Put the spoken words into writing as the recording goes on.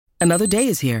Another day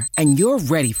is here, and you're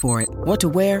ready for it. What to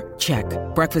wear? Check.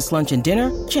 Breakfast, lunch, and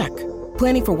dinner? Check.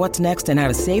 Planning for what's next and how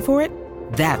to save for it?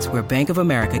 That's where Bank of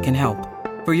America can help.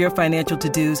 For your financial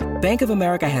to-dos, Bank of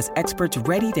America has experts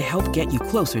ready to help get you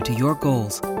closer to your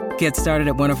goals. Get started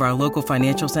at one of our local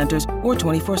financial centers or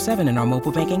 24/7 in our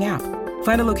mobile banking app.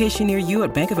 Find a location near you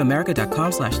at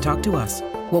bankofamerica.com/talktous.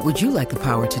 What would you like the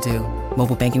power to do?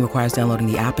 Mobile banking requires downloading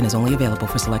the app and is only available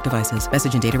for select devices.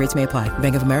 Message and data rates may apply.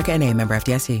 Bank of America N.A., member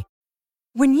FDIC.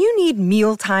 When you need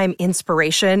mealtime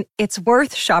inspiration, it's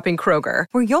worth shopping Kroger,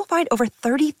 where you'll find over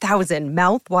 30,000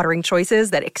 mouth-watering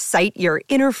choices that excite your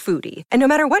inner foodie. And no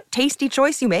matter what tasty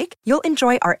choice you make, you'll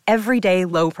enjoy our everyday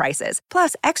low prices,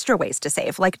 plus extra ways to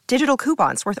save, like digital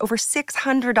coupons worth over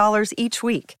 $600 each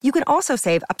week. You can also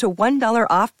save up to $1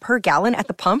 off per gallon at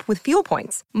the pump with fuel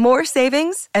points. More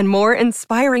savings and more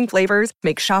inspiring flavors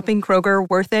make shopping Kroger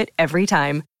worth it every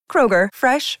time. Kroger,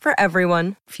 fresh for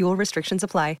everyone. Fuel restrictions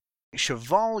apply.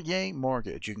 Chevalier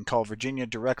Mortgage. You can call Virginia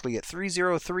directly at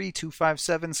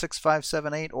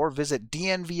 303-257-6578 or visit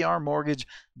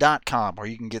DNVRmortgage.com, where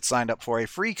you can get signed up for a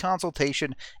free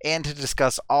consultation and to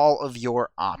discuss all of your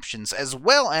options, as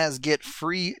well as get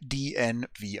free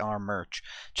DNVR merch.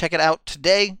 Check it out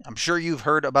today. I'm sure you've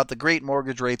heard about the great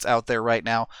mortgage rates out there right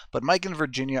now, but Mike and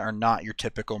Virginia are not your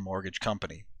typical mortgage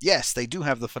company. Yes, they do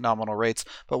have the phenomenal rates,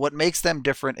 but what makes them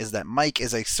different is that Mike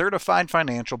is a certified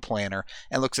financial planner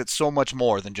and looks at so much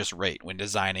more than just rate when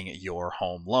designing your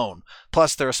home loan.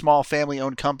 Plus, they're a small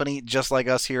family-owned company just like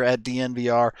us here at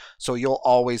DNVR, so you'll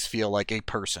always feel like a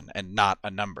person and not a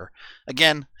number.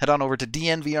 Again, head on over to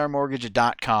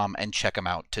DNVRmortgage.com and check them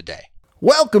out today.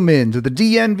 Welcome into the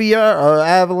DNVR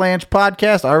Avalanche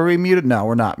Podcast. Are we muted? No,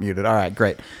 we're not muted. All right,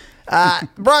 great.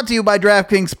 Brought to you by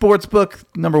DraftKings Sportsbook,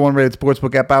 #1 rated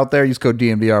sportsbook app out there. Use code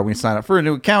DNVR when you sign up for a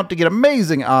new account to get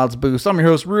amazing odds boosts. I'm your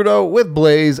host, Rudo, with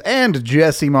Blais and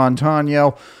Jesse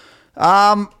Montano.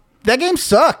 That game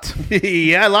sucked.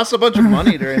 Yeah, I lost a bunch of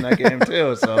money during that game,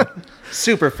 too, so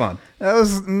super fun. That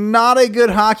was not a good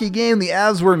hockey game. The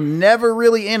Avs were never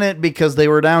really in it because they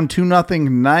were down 2-0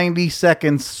 90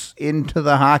 seconds into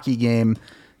the hockey game.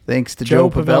 Thanks to Joe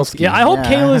Pavelski. Yeah, I hope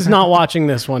Kayla's not watching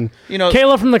this one. You know,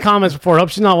 Kayla from the comments before, I hope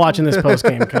she's not watching this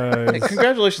postgame. Hey,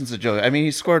 congratulations to Joe. I mean,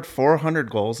 he scored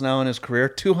 400 goals now in his career,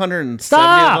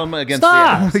 270 of them against the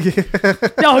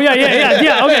Avs. Oh, yeah. Okay,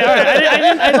 all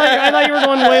right. I thought you were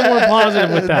going way more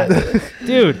positive with that.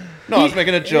 Dude. No, I was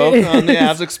making a joke on the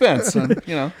Avs' expense. And,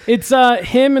 you know. It's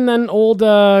him and then old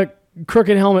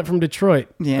crooked helmet from Detroit.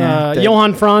 Yeah.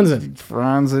 Johan Franzen.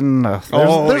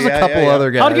 There's a couple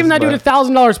other guys. I'd give him that dude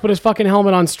 $1,000 to put his fucking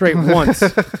helmet on straight once.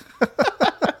 It's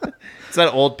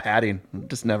that old padding. It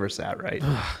just never sat right.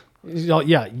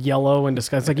 Yeah, yellow and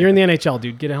disgusting. It's like, you're in the NHL,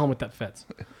 dude. Get a helmet that fits.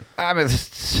 I mean,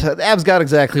 the Avs got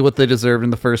exactly what they deserved in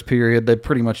the first period. They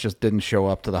pretty much just didn't show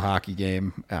up to the hockey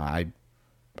game. I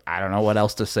don't know what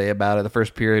else to say about it. The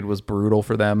first period was brutal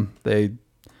for them. The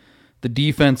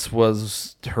defense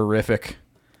was horrific.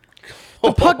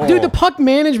 The puck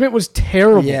management was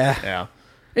terrible. Yeah.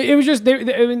 It was just,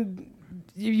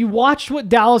 you watched what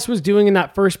Dallas was doing in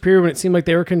that first period when it seemed like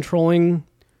they were controlling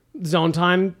zone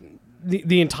time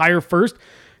the entire first.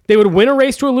 They would win a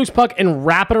race to a loose puck and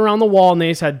wrap it around the wall, and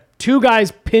they just had two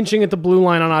guys pinching at the blue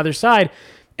line on either side.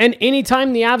 And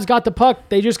anytime the Avs got the puck,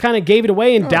 they just kind of gave it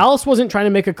away, and Dallas wasn't trying to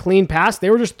make a clean pass.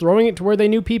 They were just throwing it to where they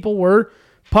knew people were,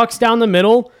 pucks down the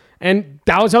middle. And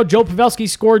that was how Joe Pavelski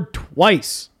scored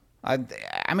twice. I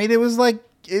mean,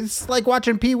 it's like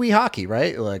watching Pee Wee hockey,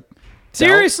 right? Like,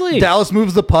 seriously, Dallas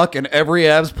moves the puck, and every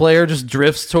Avs player just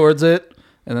drifts towards it,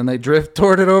 and then they drift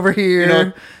toward it over here. You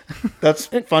know, that's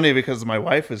funny because my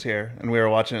wife was here, and we were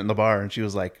watching it in the bar, and she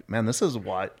was like, "Man, this is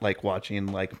like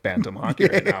watching like bantam hockey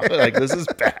right now. Like, this is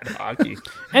bad hockey."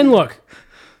 And look,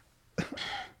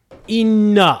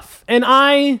 enough, and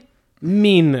I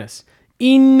mean this,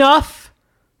 enough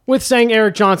with saying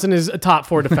Erik Johnson is a top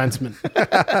 4 defenseman.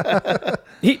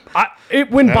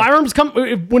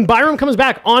 When Byram comes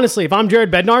back, honestly, if I'm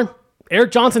Jared Bednar,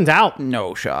 Erik Johnson's out.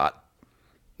 No shot.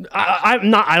 I'm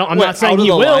not saying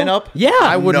he will. Lineup? Yeah,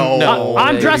 I wouldn't. No,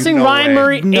 I'm dressing Ryan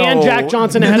Murray and Jack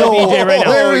Johnson ahead of EJ right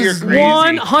now. There is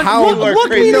 100. Look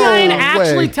me in the eye and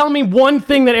actually tell me one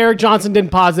thing that Erik Johnson did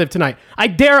positive tonight. I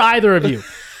dare either of you.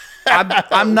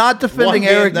 I'm not defending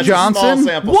Erik Johnson.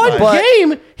 One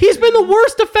game, he's been the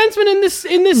worst defenseman in this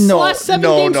last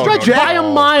 7-game stretch by a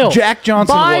mile. Jack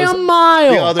Johnson by was a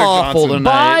mile. The other awful Johnson.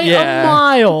 tonight. By a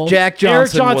mile. Jack Erik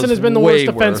Johnson Johnson has been the worst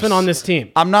defenseman on this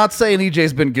team. I'm not saying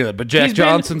EJ's been good, but Jack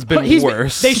Johnson's been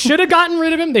worse. They should have gotten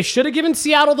rid of him. They should have given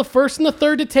Seattle the first and the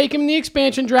third to take him in the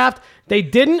expansion draft. They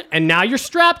didn't, and now you're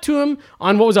strapped to him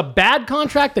on what was a bad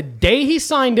contract the day he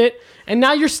signed it. and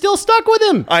now you're still stuck with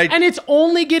him. And it's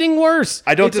only getting worse.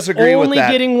 I don't disagree with that. It's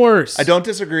only getting worse. I don't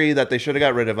disagree that they should have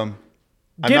got rid of him.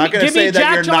 I'm not going to give say me that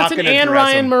Jack you're Johnson not going to and dress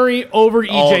Ryan him. Murray over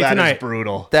EJ that tonight. Is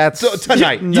brutal. That's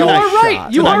tonight. You are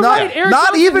right. You are right. Eric not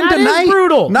Johnson, even that tonight. is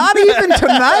brutal. Not even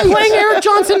tonight. Playing Eric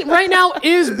Johnson right now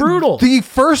is brutal. The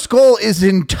first goal is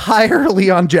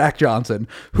entirely on Jack Johnson,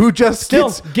 who just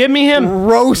gets give me him.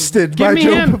 roasted by me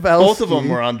Joe him. Pavelski. Both of them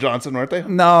were on Johnson, weren't they?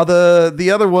 No, the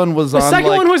other one was on. The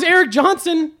second one was Eric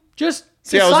Johnson. Just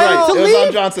See, I was decided right. to It leave. was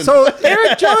on Johnson. So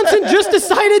Eric Johnson just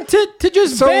decided to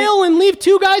just bail and leave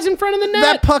two guys in front of the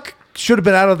net. that puck should have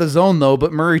been out of the zone though,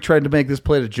 but Murray tried to make this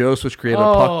play to Jost, which created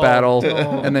a puck battle,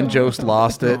 and then Jost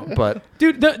lost it. But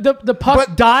dude, the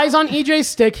puck dies on EJ's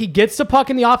stick. He gets the puck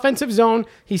in the offensive zone.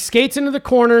 He skates into the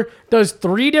corner, does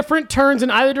 3 different turns in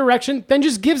either direction, then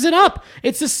just gives it up.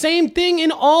 It's the same thing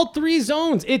in all 3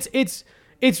 zones. It's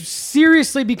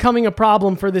seriously becoming a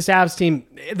problem for this Avs team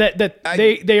that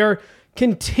they are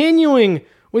continuing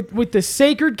with the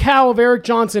sacred cow of Eric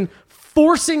Johnson,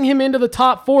 forcing him into the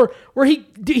top 4 where he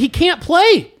can't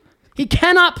play. He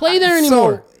cannot play there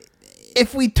anymore. So,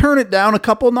 if we turn it down a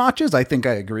couple notches, I think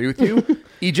I agree with you.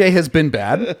 EJ has been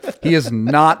bad. He has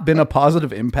not been a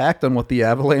positive impact on what the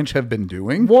Avalanche have been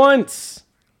doing. Once.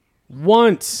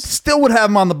 Still would have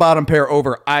him on the bottom pair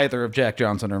over either of Jack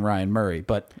Johnson or Ryan Murray,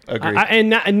 but Agreed.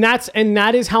 And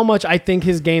that is how much I think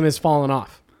his game has fallen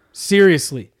off.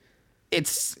 Seriously.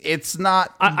 it's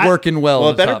not working well. Well,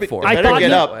 in the better top 4. better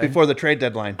get up before the trade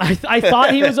deadline. I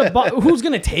thought he was who's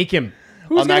going to take him?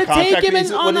 Who's On going that to take contract,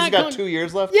 him? he's got 2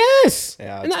 years left. Yes.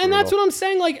 Yeah, and it's that's brutal. what I'm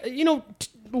saying. Like,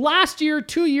 last year,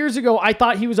 2 years ago, I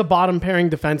thought he was a bottom pairing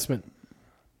defenseman.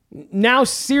 Now,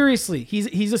 seriously, he's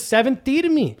a 7th D to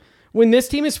me. When this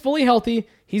team is fully healthy,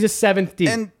 he's a 7th D.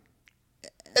 And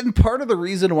part of the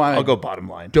reason why I'll go bottom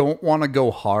line. Don't want to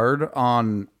go hard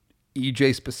on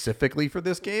EJ specifically for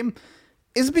this game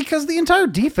is because the entire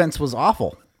defense was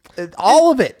awful. All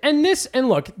of it. And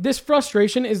look, this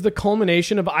frustration is the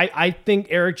culmination of I think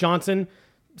Eric Johnson,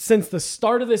 since the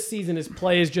start of this season, his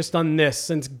play has just done this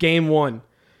since game 1.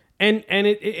 And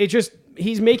it just,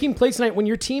 he's making plays tonight when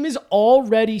your team is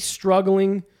already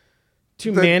struggling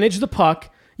to manage the puck.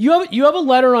 You have a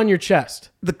letter on your chest.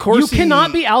 You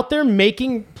cannot be out there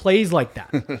making plays like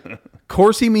that.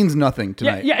 Corsi means nothing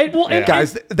tonight.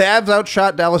 Guys, the Avs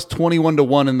outshot Dallas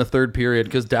 21-1 in the third period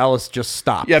because Dallas just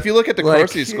stopped. Yeah, if you look at the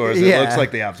Corsi scores, it looks like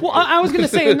the Avs. Well, I was going to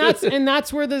say, and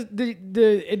that's where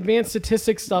the advanced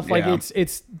statistics stuff, like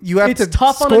it's you have it's to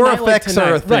tough score on a night effects like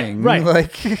are a tonight. thing. Right.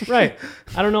 Like, right.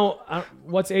 I don't know.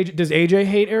 What's AJ? Does AJ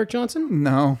hate Eric Johnson?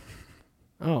 No.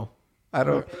 Oh, I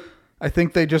don't. I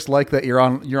think they just like that you're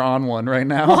on one right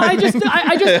now. Well,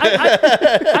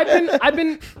 I've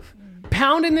been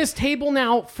pounding this table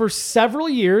now for several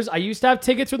years. I used to have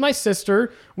tickets with my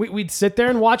sister. We'd sit there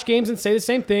and watch games and say the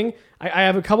same thing. I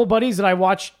have a couple buddies that I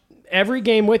watch every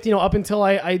game with, up until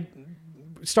I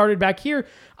started back here.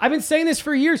 I've been saying this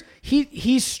for years.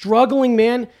 He's struggling,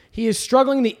 man. He is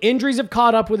struggling. The injuries have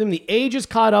caught up with him. The age has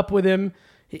caught up with him.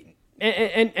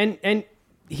 And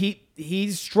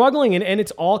he's struggling, and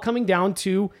it's all coming down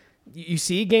to, you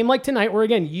see a game like tonight where,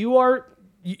 again, you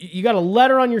got a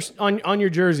letter on your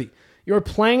jersey. You're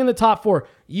playing in the top 4.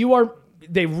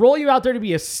 They roll you out there to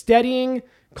be a steadying,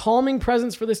 calming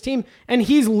presence for this team, and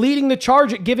he's leading the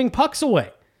charge at giving pucks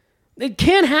away. It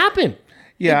can't happen.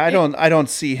 Yeah, I don't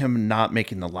see him not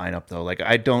making the lineup though. Like,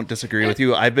 I don't disagree with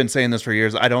you. I've been saying this for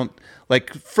years. I don't,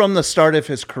 like, from the start of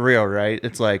his career, right?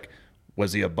 It's like,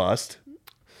 was he a bust?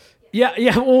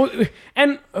 Yeah. Well,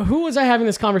 and who was I having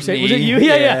this conversation? Was it you?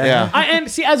 Yeah.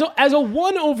 And see, as a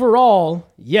 1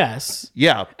 overall, yes.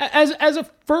 Yeah. As a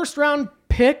first round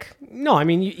pick, no. I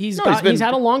mean, he's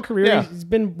had a long career. Yeah. He's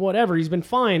been whatever. He's been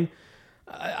fine.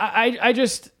 I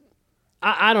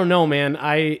don't know,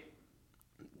 man.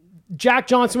 Jack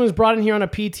Johnson was brought in here on a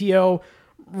PTO.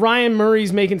 Ryan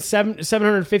Murray's making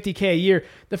 $750K a year.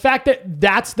 The fact that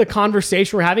that's the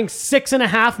conversation we're having,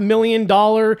 $6.5 million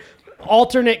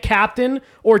alternate captain,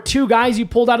 or 2 guys you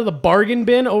pulled out of the bargain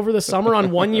bin over the summer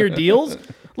on 1-year deals,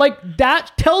 like,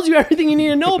 that tells you everything you need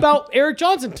to know about Eric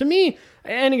Johnson to me.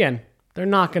 And again, they're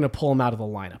not going to pull him out of the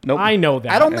lineup. Nope. I know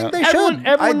that. I don't think they should.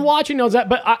 Everyone watching knows that.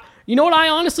 But you know what I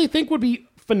honestly think would be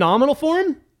phenomenal for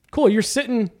him? Cool, you're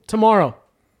sitting tomorrow.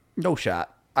 No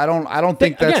shot. I don't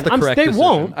think that's the correct they decision.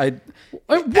 Won't.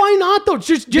 Why not though?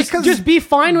 Just be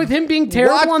fine with him being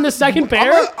terrible on the second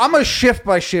pair. I'm a shift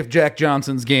by shift Jack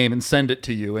Johnson's game and send it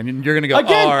to you, and you're gonna go.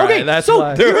 Again, all right, okay, that's so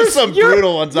why. There are some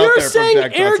brutal ones out there from saying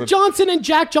Jack Johnson. Eric Johnson and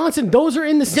Jack Johnson, those are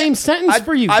in the same sentence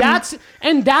for you. That's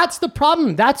the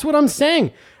problem. That's what I'm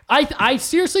saying. I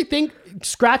seriously think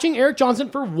scratching Eric Johnson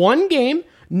for 1 game,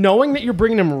 knowing that you're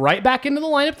bringing him right back into the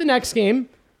lineup the next game,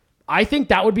 I think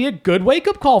that would be a good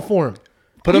wake-up call for him.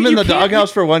 Put him in the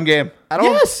doghouse for one game. I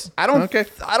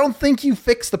don't think you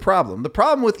fix the problem. The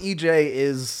problem with EJ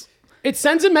is it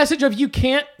sends a message of you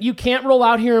can't roll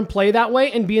out here and play that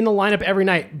way and be in the lineup every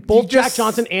night. Both Jack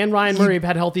Johnson and Ryan Murray have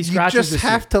had healthy scratches. You just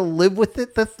have to live with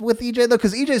it with EJ though,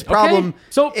 because EJ's problem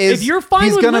is if you're fine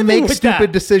he's with going to make with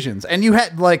stupid decisions, and you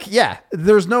had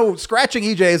there's no scratching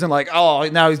EJ isn't like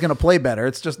now he's going to play better.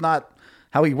 It's just not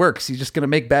how he works. He's just going to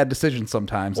make bad decisions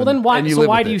sometimes. Well, then why? So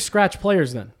why do you scratch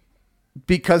players then?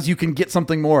 Because you can get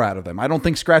something more out of them. I don't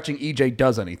think scratching EJ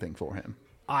does anything for him.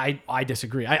 I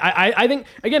disagree. I think,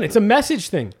 again, it's a message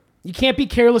thing. You can't be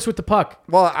careless with the puck.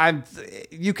 Well,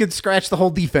 you could scratch the whole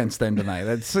defense then tonight.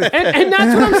 That's and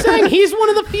that's what I'm saying. He's one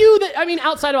of the few that,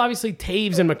 outside of obviously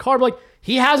Taves and Makar, but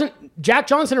he hasn't. Jack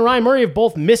Johnson and Ryan Murray have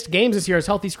both missed games this year as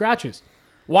healthy scratches.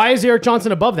 Why is Eric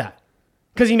Johnson above that?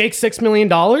 Because he makes $6 million?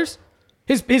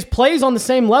 His play is on the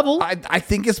same level. I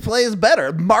think his play is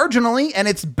better marginally, and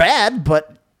it's bad,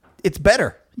 but it's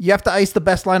better. You have to ice the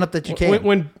best lineup that you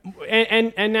can.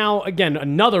 And now again,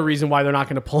 another reason why they're not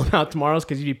going to pull him out tomorrow is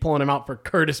because you'd be pulling him out for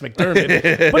Curtis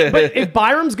McDermott. but if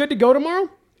Byram's good to go tomorrow,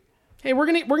 hey, we're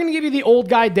gonna give you the old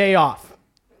guy day off.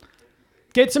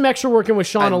 Get some extra working with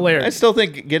Sean Allaire. I still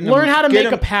think learn how to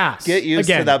make a pass. Get used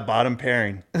to that bottom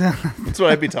pairing. That's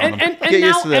what I'd be telling him. Get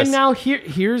used to this. And now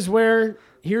here's where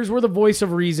the voice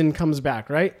of reason comes back.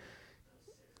 Right?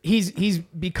 He's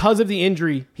because of the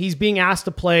injury, he's being asked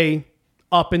to play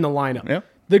up in the lineup. Yeah.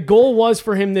 The goal was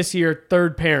for him this year,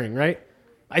 third pairing, right?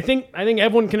 I think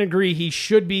everyone can agree he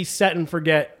should be set and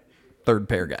forget third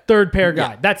pair guy.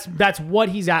 Yeah. That's what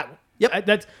he's at. Yep.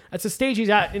 That's the stage he's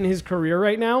at in his career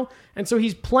right now. And so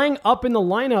he's playing up in the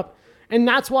lineup, and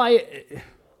that's why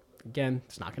again,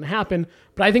 it's not going to happen,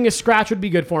 but I think a scratch would be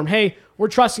good for him. Hey, we're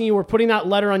trusting you. We're putting that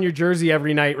letter on your jersey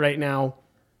every night right now.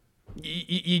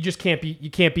 You just can't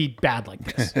be bad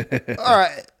like this. All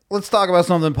right. Let's talk about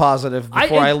something positive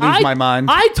before I lose my mind.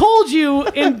 I told you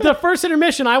in the first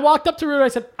intermission, I walked up to Rudo, I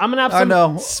said, I'm going to have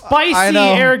some spicy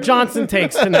Eric Johnson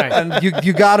takes tonight. And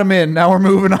you got him in. Now we're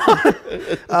moving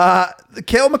on.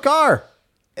 Cale Makar.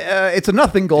 It's a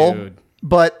nothing goal. Dude.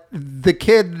 But the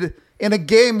kid, in a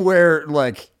game where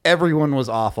everyone was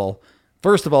awful,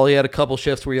 first of all, he had a couple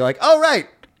shifts where you're like, oh, right,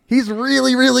 he's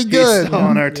really, really good. He's still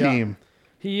on our team.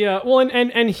 He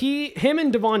him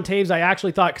and Devon Taves, I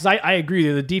actually thought, because I agree with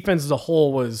you, the defense as a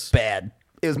whole was bad.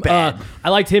 It was bad. I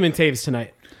liked him and Taves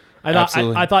tonight. I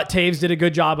thought Taves did a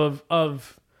good job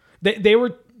of they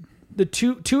were the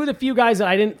two of the few guys that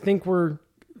I didn't think were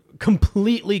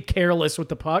completely careless with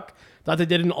the puck. Thought they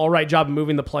did an all right job of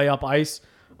moving the play up ice.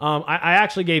 I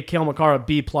actually gave Cale Makar a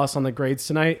B+ on the grades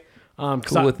tonight.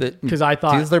 Cool with it because I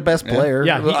thought he's their best player.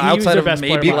 Yeah, he outside was their of best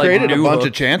maybe player. He created a bunch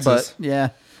of chances. But, yeah.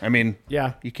 I mean,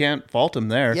 you can't fault him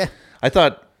there. Yeah. I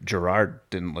thought Gerard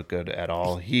didn't look good at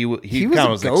all. He kind of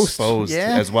was ghost. exposed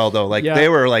Yeah. as well, though. They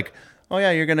were like, oh,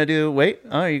 yeah, you're going to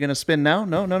are you going to spin now?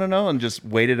 No, and just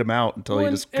waited him out until he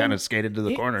just kind of skated to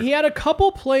the corner. He had a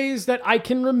couple plays that I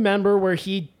can remember where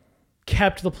he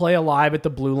kept the play alive at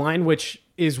the blue line, which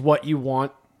is what you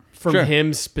want from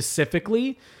him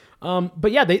specifically.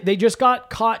 But yeah, they just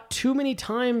got caught too many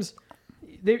times.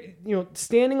 They,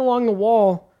 standing along the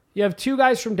wall, you have two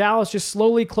guys from Dallas just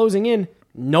slowly closing in.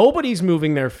 Nobody's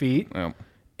moving their feet,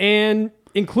 and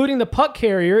including the puck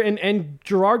carrier. And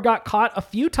Gerard got caught a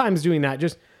few times doing that.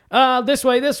 Just this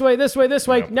way.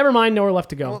 Never mind, nowhere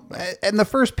left to go. Well, and the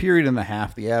first period and a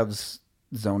half, the Avs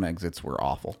zone exits were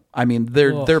awful. I mean,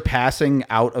 their passing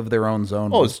out of their own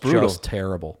zone was just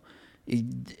terrible.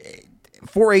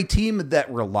 For a team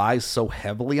that relies so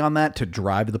heavily on that to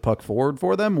drive the puck forward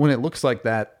for them, when it looks like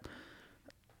that.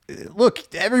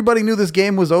 Look, everybody knew this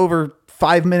game was over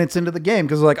 5 minutes into the game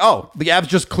because the Avs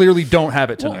just clearly don't have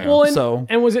it tonight.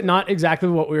 And was it not exactly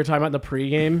what we were talking about in the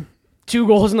pregame? 2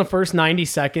 goals in the first 90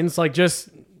 seconds. This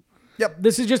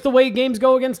is just the way games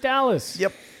go against Dallas.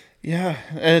 Yep. Yeah,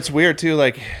 and it's weird too.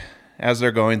 As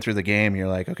they're going through the game, you're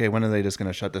like, okay, when are they just going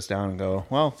to shut this down and go,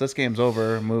 well, this game's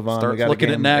over, move on. Start we got looking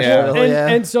a at game.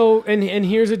 Nashville. And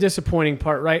here's a disappointing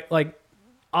part, right?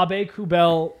 Abe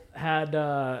Kubel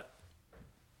had,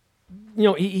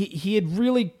 he had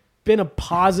really been a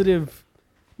positive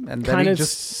and then kind he of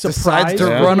just surprise. decides to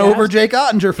run over Jake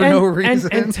Ottinger for no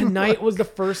reason. And tonight was the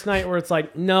first night where it's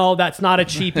no, that's not a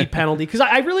cheapy penalty. Because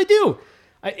I really do.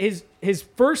 His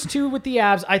first 2 with the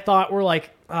Avs, I thought were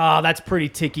that's pretty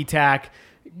ticky-tack.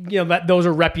 Those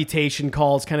are reputation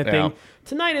calls kind of thing.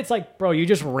 Tonight, it's bro, you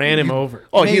just ran him over.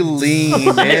 Oh, he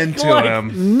leaned into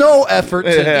him. No effort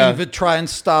to even try and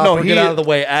stop or get out of the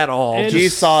way at all. He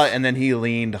saw it, and then he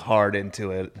leaned hard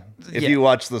into it. If you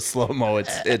watch the slow-mo,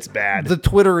 it's bad. The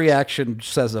Twitter reaction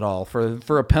says it all.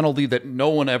 For a penalty that no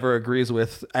one ever agrees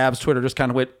with, Avs Twitter just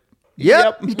kind of went,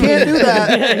 yep. You can't do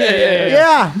that.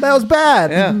 Yeah, that was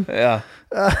bad. And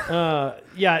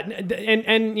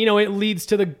it leads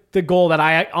to the goal that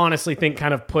I honestly think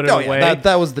kind of put it away.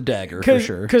 That was the dagger for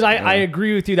sure. Because I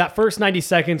agree with you. That first 90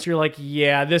 seconds, you're like,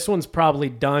 yeah, this one's probably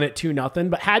done at 2-0.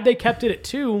 But had they kept it at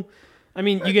 2, I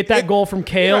mean, you get that goal from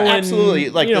Cale. Yeah, absolutely.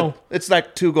 It's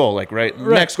like 2-goal, right?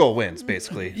 Next goal wins,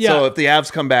 basically. Yeah. So if the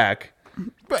Avs come back,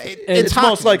 it's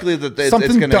most likely that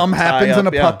something it's dumb happens and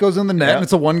a puck goes in the net and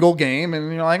it's a 1-goal game.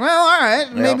 And you're like, well, all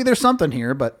right, maybe there's something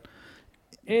here. But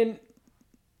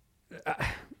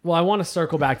I want to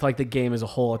circle back to the game as a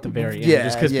whole at the very end,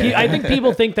 just because I think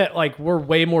people think that we're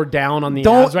way more down on the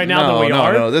Avs right now than we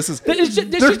are. No,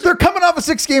 they're coming off a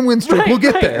 6-game win streak. We'll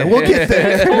get there. We'll get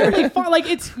there. Totally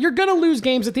fine. You're gonna lose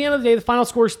games. At the end of the day, the final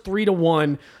score is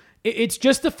 3-1. It's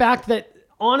just the fact that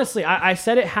honestly, I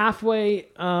said it halfway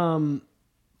through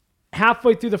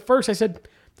the first. I said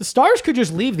the Stars could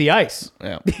just leave the ice.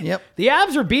 Yeah. Yep. The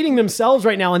Avs are beating themselves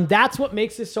right now, and that's what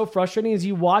makes this so frustrating. Is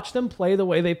you watch them play the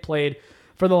way they played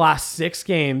for the last 6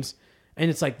 games, and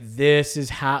it's like this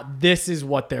is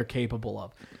what they're capable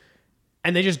of,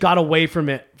 and they just got away from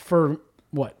it for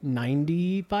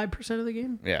 95% of the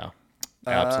game. Yeah,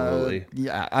 absolutely.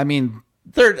 I mean,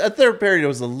 third period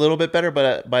was a little bit better,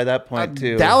 but by that point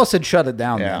too, Dallas had shut it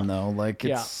down. Then though,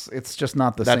 it's just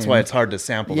not the same. That's why it's hard to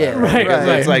sample. Yeah, that, right. Because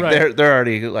it's like right. they're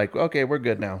already like, okay, we're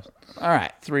good now. All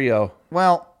right, 3-0.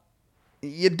 Well,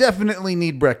 you definitely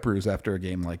need Breck brews after a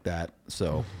game like that.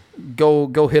 So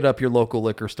go hit up your local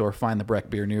liquor store, find the Breck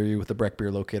beer near you with the Breck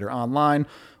beer locator online,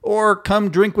 or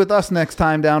come drink with us next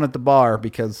time down at the bar,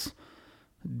 because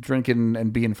drinking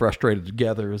and being frustrated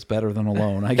together is better than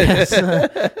alone, I guess.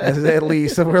 At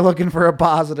least if we're looking for a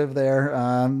positive there,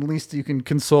 at least you can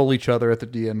console each other at the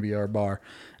DNVR bar.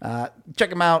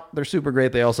 Check them out. They're super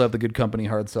great. They also have the Good Company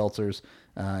hard seltzers.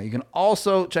 You can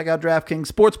also check out DraftKings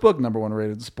Sportsbook, #1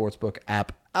 rated sportsbook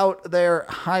app out there.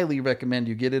 Highly recommend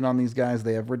you get in on these guys.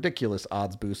 They have ridiculous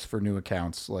odds boosts for new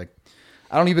accounts.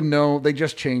 I don't even know. They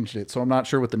just changed it, so I'm not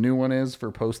sure what the new one is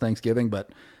for post-Thanksgiving, but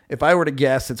if I were to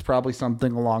guess, it's probably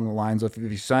something along the lines of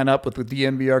if you sign up with the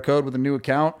DNVR code with a new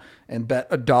account and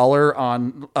bet $1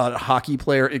 on a hockey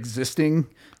player existing,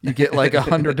 you get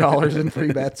 $100 in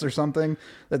free bets or something.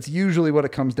 That's usually what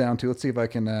it comes down to. Let's see if I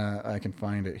can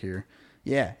find it here.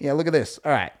 Yeah, look at this.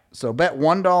 All right, so bet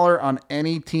 $1 on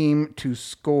any team to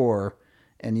score,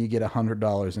 and you get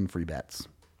 $100 in free bets.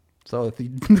 So if you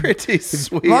pretty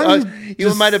sweet,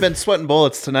 you might have been sweating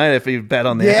bullets tonight if you bet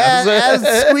on the Avs. I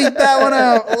squeaked that one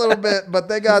out a little bit, but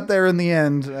they got there in the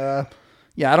end. I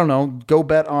don't know. Go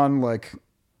bet on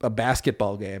a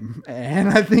basketball game, and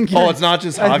I think it's not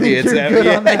just hockey. It's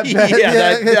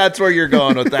that's where you're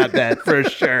going with that bet for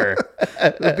sure.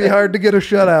 It'd be hard to get a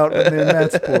shutout in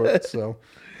that sport. So.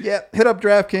 Yeah, hit up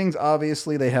DraftKings.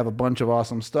 Obviously, they have a bunch of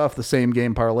awesome stuff. The same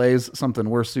game parlays, something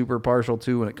we're super partial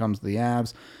to when it comes to the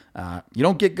Avs. You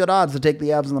don't get good odds to take the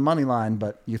Avs on the money line,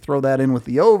 but you throw that in with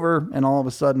the over, and all of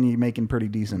a sudden you're making pretty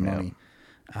decent money.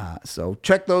 So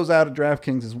check those out at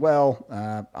DraftKings as well.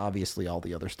 Obviously, all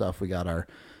the other stuff. We got our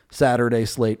Saturday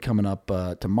slate coming up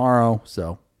tomorrow,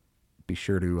 so be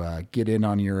sure to get in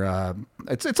on your.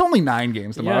 It's only 9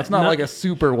 games tomorrow. It's not like a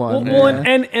super one. Well,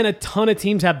 and a ton of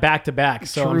teams have back-to-back,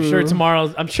 so true. I'm sure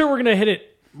tomorrow. I'm sure we're gonna hit it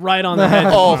right on the head.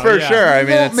 Oh, for sure. I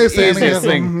mean, it's the easiest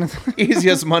thing,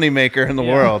 easiest moneymaker in the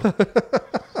world.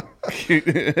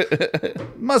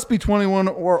 Must be 21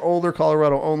 or older.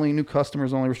 Colorado only. New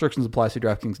customers only. Restrictions apply. See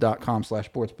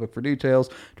DraftKings.com/sportsbook for details.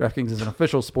 DraftKings is an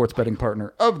official sports betting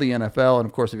partner of the NFL. And,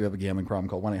 of course, if you have a gambling problem,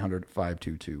 call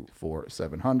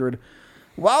 1-800-522-4700.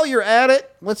 While you're at it,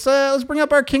 let's bring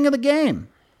up our king of the game.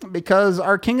 Because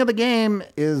our king of the game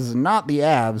is not the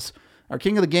Avs. Our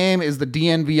king of the game is the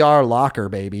DNVR locker,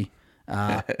 baby.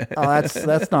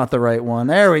 That's not the right one.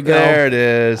 There we go. There it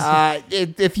is.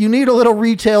 If you need a little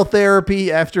retail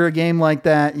therapy after a game like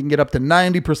that, you can get up to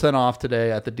 90% off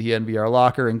today at the DNVR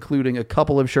locker, including a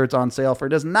couple of shirts on sale for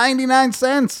just 99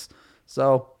 cents.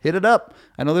 So hit it up.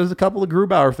 I know there's a couple of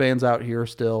Grubauer fans out here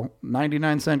still.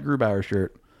 99-cent Grubauer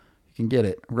shirt. You can get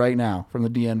it right now from the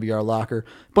DNVR locker.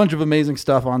 Bunch of amazing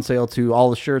stuff on sale too. All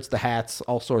the shirts, the hats,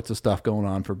 all sorts of stuff going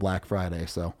on for Black Friday.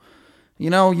 So, you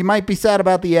might be sad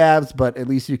about the Avs, but at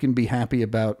least you can be happy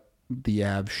about the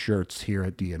Avs shirts here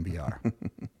at DNVR.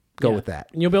 Go with that.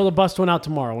 And you'll be able to bust one out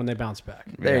tomorrow when they bounce back.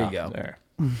 There you go. There.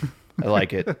 I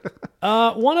like it.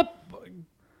 Want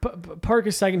to park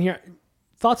a second here.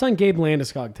 Thoughts on Gabe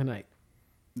Landeskog tonight?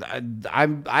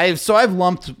 I've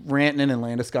lumped Rantanen and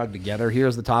Landeskog together.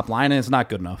 Here's the top line, and it's not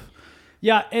good enough.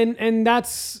 Yeah, and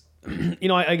that's,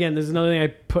 again, this is another thing I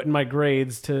put in my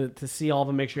grades to see all of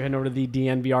them. Make sure you head over to the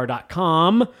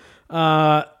DNVR.com.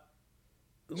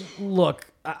 Look,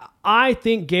 I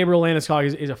think Gabriel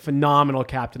Landeskog is a phenomenal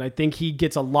captain. I think he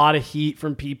gets a lot of heat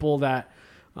from people that,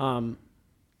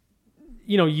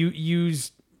 you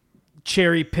use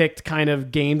cherry-picked kind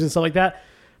of games and stuff like that.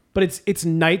 But it's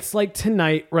nights like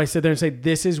tonight where I sit there and say,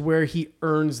 this is where he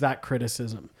earns that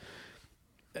criticism.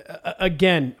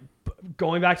 Again,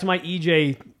 going back to my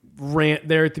EJ rant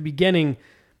there at the beginning,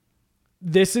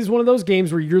 this is one of those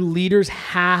games where your leaders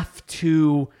have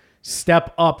to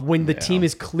step up when the team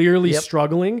is clearly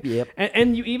struggling. Yep.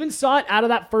 And you even saw it out of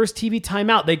that first TV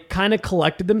timeout. They kind of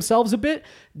collected themselves a bit.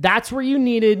 That's where you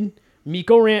needed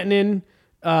Mikko Rantanen,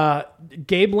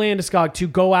 Gabe Landeskog to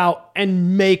go out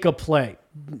and make a play.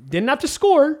 Didn't have to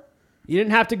score. You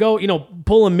didn't have to go,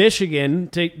 pull a Michigan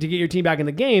to get your team back in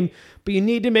the game, but you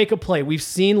need to make a play. We've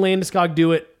seen Landeskog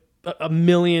do it a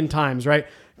million times, right?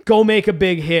 Go make a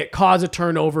big hit, cause a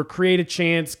turnover, create a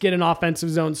chance, get an offensive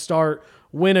zone start,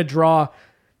 win a draw.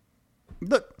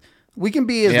 Look, we can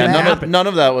be as none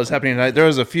of that was happening tonight. There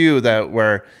was a few that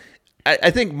were,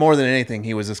 I think more than anything,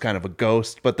 he was just kind of a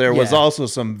ghost, but there was also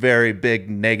some very big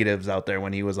negatives out there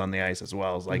when he was on the ice as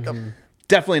well. It's like,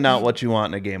 definitely not what you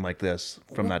want in a game like this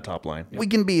from that top line. We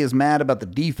can be as mad about the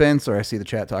defense, or I see the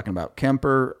chat talking about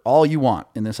Kemper, all you want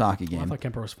in this hockey game. I thought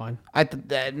Kemper was fine.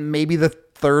 Maybe the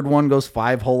third one goes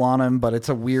 5-hole on him, but it's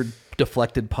a weird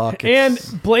deflected puck. And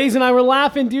Blais and I were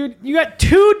laughing, dude. You got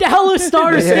 2 Dallas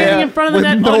Stars standing in front of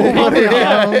the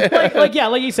net.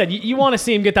 Like you said, you want to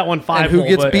see him get that one 5-hole. And who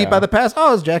gets beat by the pass?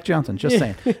 Oh, it's Jack Johnson. Just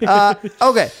saying.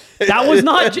 Okay. That was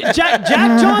not Jack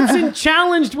Johnson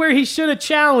challenged where he should have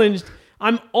challenged.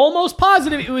 I'm almost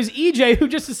positive it was EJ who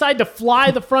just decided to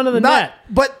fly the front of the net.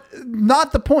 But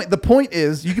not the point. The point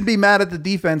is you can be mad at the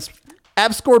defense.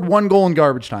 Avs scored 1 goal in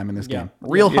garbage time in this game.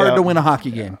 Real hard to win a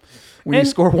hockey game when you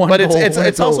score 1 goal. But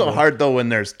it's also hard, though, when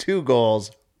there's 2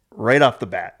 goals right off the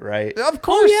bat, right? Of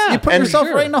course. You put yourself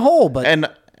right in a hole. But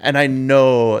And I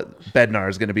know Bednar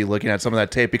is going to be looking at some of that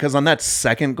tape because on that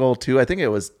second goal, too, I think it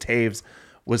was Taves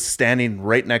was standing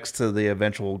right next to the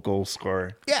eventual goal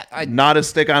scorer. Yeah. Not a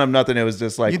stick on him, nothing. It was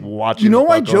just like watching. You know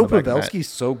why Joe Pavelski's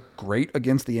so great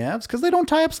against the Avs? Because they don't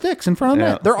tie up sticks in front of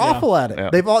net. They're awful at it. Yeah.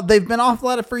 They've been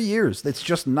awful at it for years. It's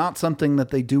just not something that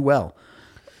they do well.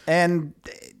 And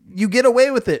you get away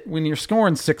with it when you're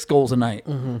scoring 6 goals a night.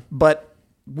 Mm-hmm. But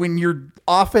when your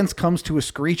offense comes to a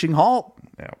screeching halt,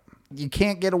 you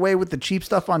can't get away with the cheap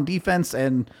stuff on defense.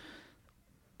 And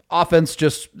offense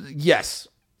just, yes.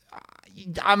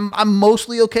 I'm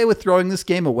mostly okay with throwing this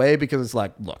game away because it's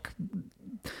like, look,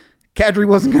 Kadri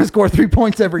wasn't going to score 3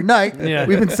 points every night. Yeah.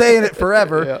 We've been saying it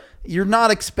forever. Yeah. You're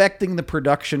not expecting the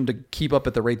production to keep up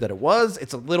at the rate that it was.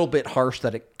 It's a little bit harsh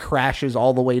that it crashes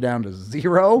all the way down to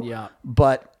 0. Yeah.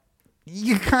 But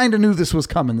you kind of knew this was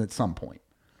coming at some point.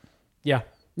 Yeah.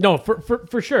 No,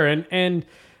 for sure. And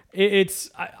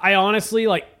it's, I honestly,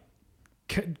 like,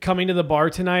 coming to the bar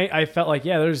tonight, I felt like,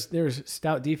 there's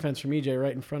stout defense from EJ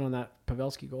right in front on that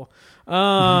Pavelski goal.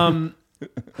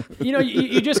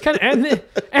 You just kind of,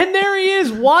 and there he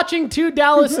is watching 2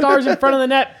 Dallas Stars in front of the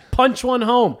net punch one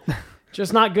home.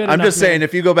 Just not good enough. I'm just saying,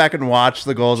 if you go back and watch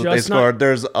the goals that they scored,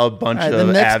 there's a bunch of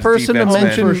the next Avs person to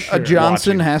mention sure.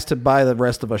 Johnson has to buy the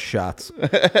rest of us shots.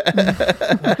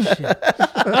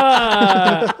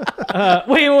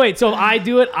 Wait. So if I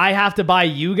do it, I have to buy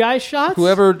you guys shots?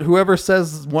 Whoever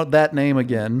says that name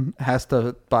again has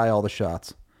to buy all the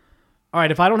shots. All right,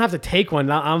 if I don't have to take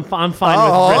one, I'm fine with risking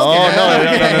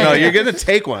it. No. You're going to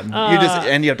take one.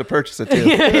 And you have to purchase it too.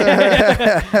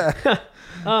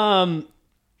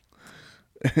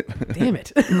 Damn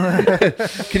it.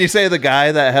 Can you say the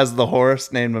guy that has the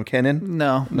horse named McKinnon?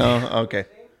 No. Okay.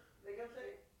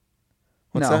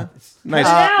 What's No. that?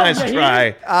 Nice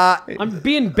try. I'm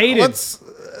being baited.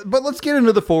 Let's get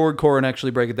into the forward core and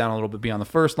actually break it down a little bit beyond the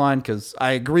first line, because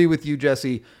I agree with you,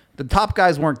 Jesse. The top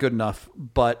guys weren't good enough,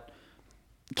 but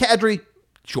Kadri,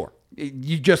 sure.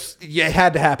 You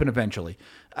had to happen eventually.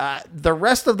 The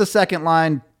rest of the second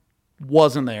line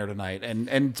wasn't there tonight,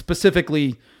 and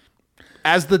specifically,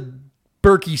 as the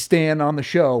Berkey stan on the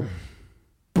show,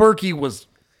 Berkey was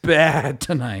bad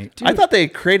tonight. Dude. I thought they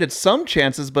created some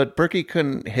chances, but Berkey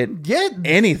couldn't hit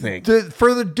anything.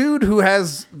 For the dude who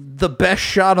has the best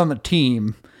shot on the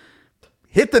team,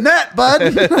 hit the net,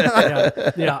 bud.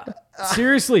 Yeah.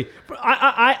 Seriously.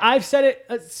 I've said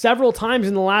it several times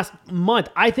in the last month.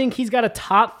 I think he's got a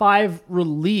top 5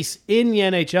 release in the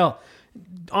NHL.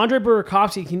 Andre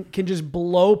Burakovsky can just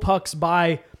blow pucks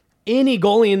by any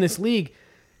goalie in this league.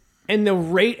 and the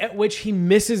rate at which he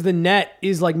misses the net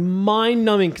is like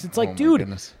mind-numbing because it's like, dude,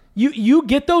 goodness. you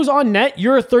get those on net,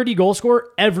 you're a 30-goal scorer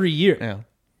every year. Yeah.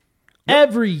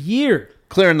 Every year.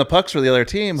 Clearing the pucks for the other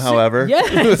team, however.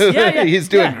 Yes, yeah. He's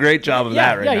doing a great job of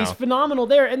that right now. Yeah, he's phenomenal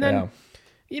there. And then,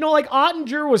 like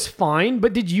Ottinger was fine,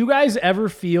 but did you guys ever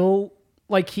feel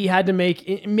like he had to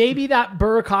make maybe that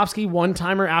Burakovsky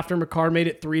one-timer after Makar made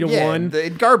it 3-1? The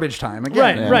garbage time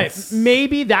again. Right.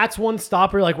 Maybe that's one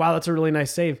stopper. Like, wow, that's a really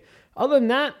nice save. Other than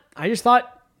that, I just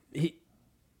thought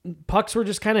pucks were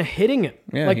just kind of hitting him.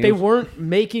 Yeah, like they weren't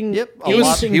making. He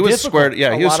was squared.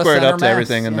 Yeah, he was squared up to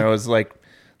everything, and there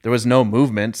was no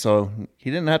movement, so he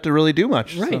didn't have to really do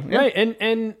much. Right, so, yeah. right,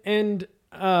 and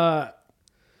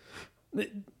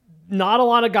not a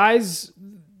lot of guys.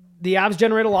 The Avs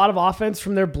generate a lot of offense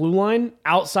from their blue line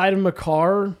outside of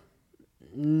Makar.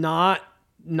 Not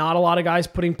a lot of guys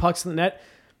putting pucks in the net.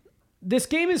 This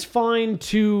game is fine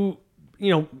to,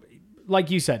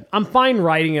 like you said, I'm fine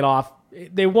writing it off.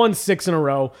 They won 6 in a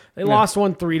row. They lost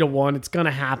one 3-1. It's gonna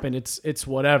happen. It's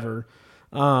whatever.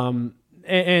 And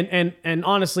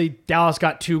honestly, Dallas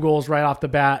got 2 goals right off the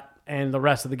bat, and the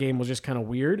rest of the game was just kind of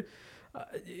weird.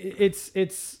 It's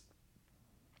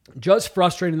just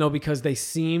frustrating though because they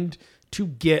seemed to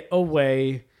get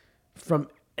away from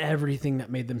everything that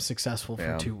made them successful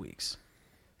for 2 weeks.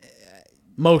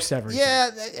 Most everything. Yeah.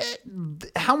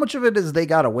 How much of it is they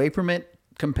got away from it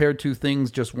compared to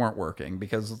things just weren't working?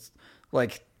 Because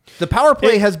like the power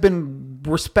play has been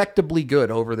respectably good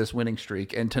over this winning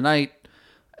streak, and tonight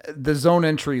the zone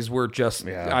entries were just.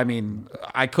 I mean,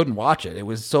 I couldn't watch it. It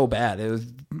was so bad. It was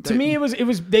to me. It was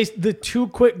the 2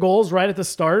 quick goals right at the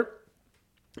start.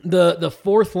 The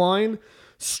fourth line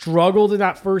struggled in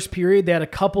that first period. They had a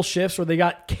couple shifts where they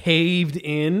got caved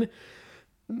in,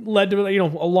 led to a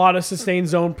lot of sustained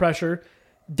zone pressure.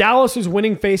 Dallas was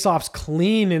winning faceoffs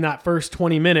clean in that first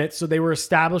 20 minutes, so they were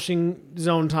establishing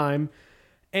zone time.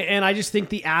 And I just think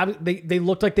they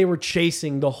looked like they were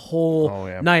chasing the whole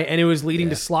night, and it was leading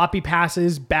to sloppy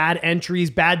passes, bad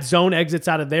entries, bad zone exits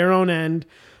out of their own end.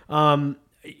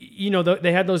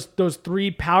 They had those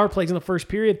 3 power plays in the first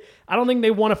period. I don't think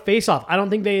they won a faceoff. I don't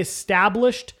think they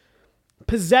established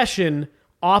possession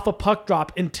off a puck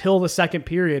drop until the second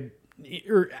period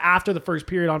or after the first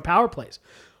period on power plays.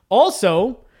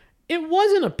 Also, it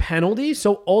wasn't a penalty,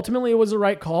 so ultimately it was the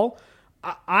right call.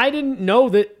 I didn't know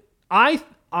that. I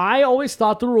always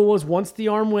thought the rule was once the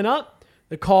arm went up,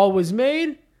 the call was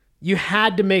made, you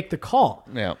had to make the call.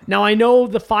 Yeah. Now, I know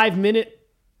the 5-minute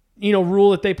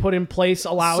rule that they put in place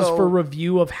allows for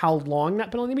review of how long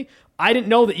that penalty be. I didn't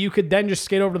know that you could then just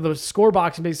skate over to the score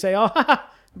box and say, oh,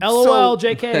 LOL,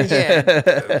 JK.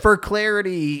 Yeah. For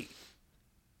clarity,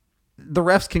 the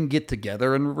refs can get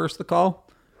together and reverse the call,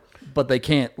 but they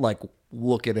can't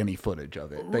look at any footage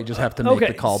of it. They just have to make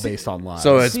the call based on live.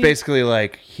 So it's basically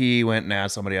like he went and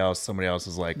asked somebody else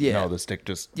is like, no, the stick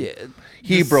just... Yeah.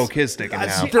 He broke his stick in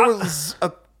half. There was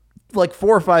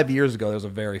 4 or 5 years ago, there was a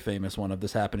very famous one of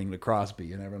this happening to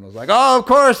Crosby, and everyone was like, "Oh, of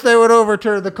course they would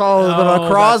overturn the call of a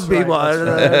Crosby one."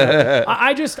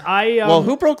 Well,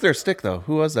 who broke their stick though?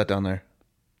 Who was that down there?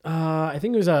 I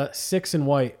think it was a 6 and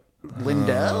white.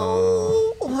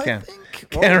 Lindell, I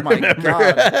think. Oh my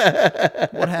God!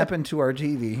 What happened to our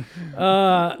TV?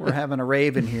 We're having a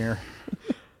rave in here.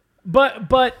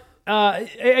 But.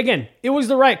 Again, it was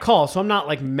the right call, so I'm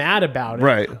not mad about it.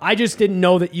 Right. I just didn't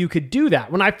know that you could do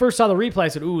that. When I first saw the replay, I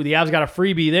said, "Ooh, the Avs got a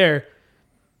freebie there."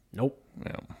 Nope.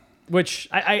 Yeah. Which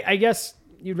I guess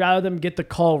you'd rather them get the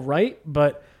call right,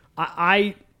 but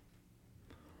I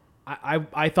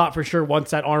thought for sure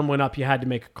once that arm went up, you had to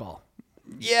make a call.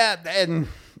 Yeah, and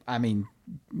I mean,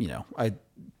 I'm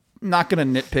not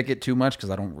going to nitpick it too much because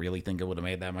I don't really think it would have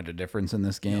made that much a difference in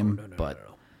this game, No.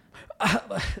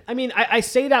 I mean, I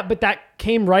say that, but that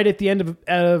came right at the end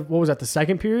of what was that, the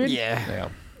second period? Yeah.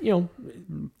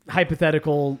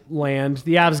 Hypothetical land.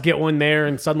 The Avs get one there,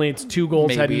 and suddenly it's 2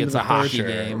 goals. Maybe it's a hockey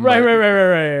game.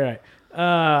 Right.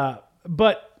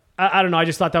 But I don't know. I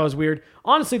just thought that was weird.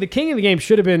 Honestly, the king of the game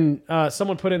should have been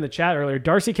someone put in the chat earlier.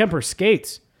 Darcy Kemper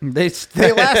skates. They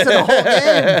lasted a whole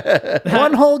game.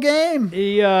 One whole game.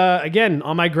 He again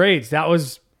on my grades. That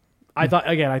was. I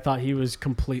thought he was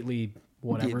completely.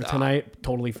 Whatever tonight,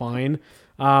 totally fine.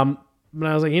 But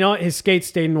I was like, his skates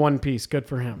stayed in one piece. Good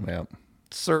for him. Yeah.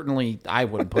 Certainly, I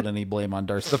wouldn't put any blame on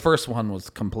Darcy. The first one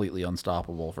was completely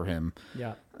unstoppable for him.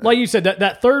 Yeah. Like you said,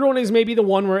 that third one is maybe the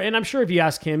one where, and I'm sure if you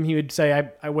ask him, he would say,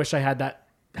 I wish I had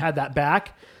that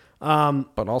back.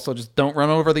 But also just don't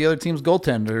run over the other team's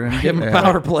goaltender and give him a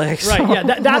power play. Right,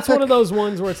 yeah. That's one of those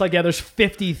ones where it's like, there's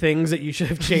 50 things that you should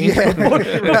have changed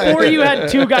before you had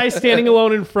two guys standing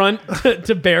alone in front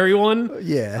to bury one.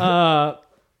 Yeah.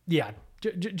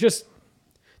 Just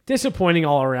disappointing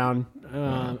all around.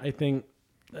 I think,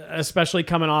 especially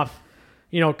coming off,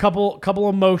 a couple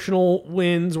emotional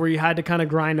wins where you had to kind of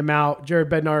grind them out. Jared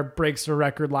Bednar breaks the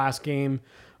record last game.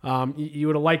 You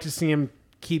would have liked to see him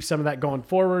keep some of that going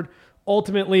forward.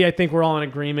 Ultimately, I think we're all in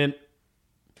agreement.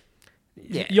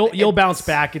 Yeah, you'll bounce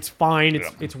back. It's fine.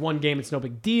 It's one game. It's no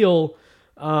big deal.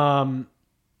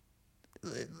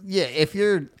 If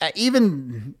you're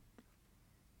even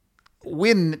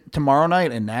win tomorrow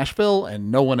night in Nashville,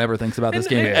 and no one ever thinks about this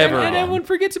game ever, and everyone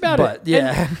forgets about it.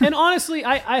 Yeah, and honestly,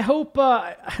 I hope.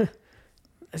 I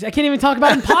can't even talk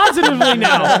about him positively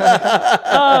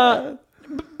now.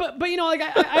 But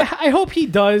I hope he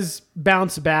does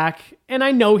bounce back, and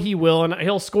I know he will, and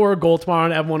he'll score a goal tomorrow,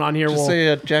 and everyone on here will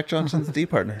say Jack Johnson's D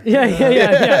partner. Yeah.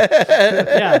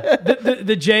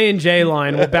 The J&J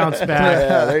line will bounce back.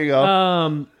 Yeah, there you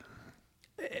go.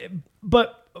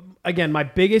 But again, my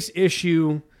biggest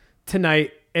issue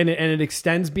tonight, and it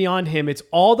extends beyond him. It's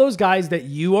all those guys that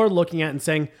you are looking at and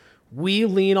saying, we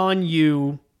lean on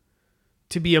you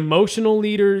to be emotional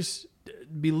leaders,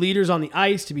 be leaders on the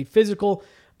ice, to be physical.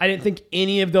 I didn't think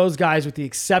any of those guys, with the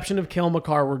exception of Cale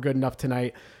Makar, were good enough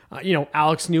tonight.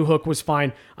 Alex Newhook was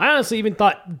fine. I honestly even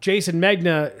thought Jason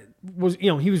Megna was,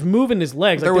 he was moving his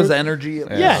legs. There was energy.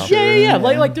 Yeah.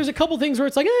 Like there's a couple things where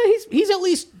it's like, he's at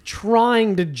least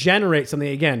trying to generate something.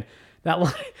 Again, that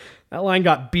line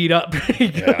got beat up pretty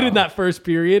good in that first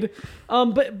period.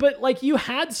 But like, you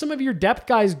had some of your depth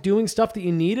guys doing stuff that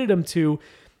you needed them to.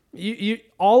 You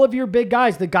all of your big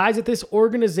guys, the guys that this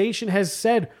organization has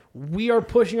said, we are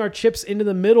pushing our chips into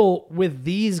the middle with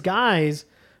these guys.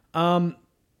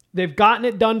 They've gotten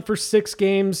it done for 6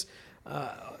 games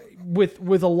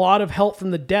with a lot of help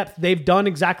from the depth. They've done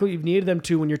exactly what you've needed them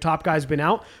to when your top guy's been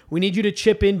out. We need you to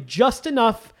chip in just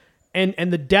enough, and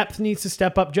the depth needs to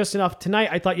step up just enough. Tonight,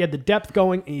 I thought you had the depth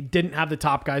going, and you didn't have the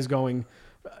top guys going,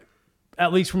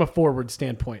 at least from a forward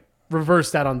standpoint.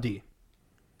 Reverse that on D.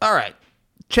 All right.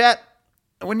 Chat,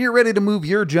 when you're ready to move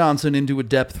your Johnson into a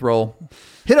depth role,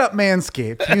 hit up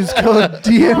Manscaped. Use code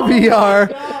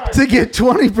DNVR to get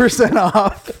 20%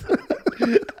 off.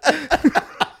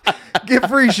 Get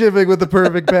free shipping with the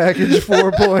Perfect Package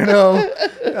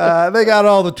 4.0. They got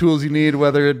all the tools you need,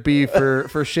 whether it be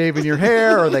for shaving your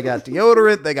hair, or they got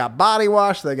deodorant, they got body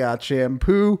wash, they got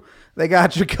shampoo. They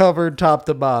got you covered top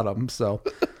to bottom. So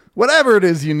whatever it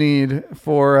is you need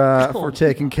for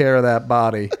taking care of that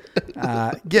body,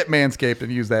 get Manscaped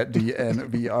and use that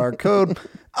DNVR code.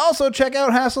 Also, check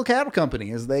out Hassel Cattle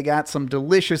Company, as they got some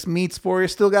delicious meats for you.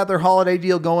 Still got their holiday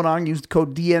deal going on. Use the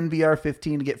code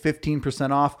DNVR15 to get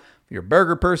 15% off. If you're a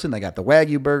burger person, they got the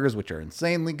Wagyu burgers, which are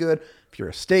insanely good. If you're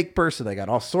a steak person, they got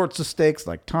all sorts of steaks,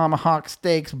 like tomahawk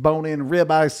steaks, bone-in,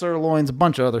 ribeye, sirloins, a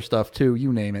bunch of other stuff too.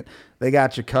 You name it, they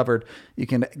got you covered. You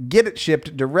can get it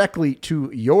shipped directly to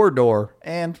your door,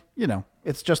 and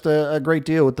it's just a great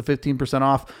deal with the 15%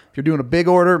 off. If you're doing a big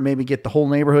order, maybe get the whole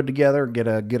neighborhood together, get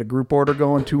a group order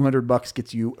going. $200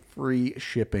 gets you free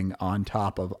shipping on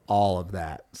top of all of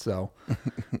that. So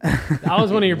that was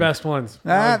one of your best ones.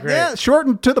 Yeah, short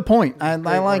and to the point. I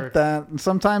like that. And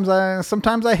sometimes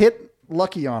I hit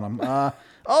lucky on them.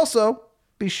 Also,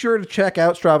 be sure to check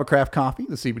out Strava Craft Coffee,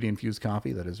 the CBD infused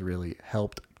coffee that has really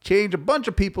helped change a bunch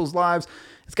of people's lives.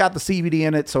 It's got the CBD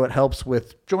in it, so it helps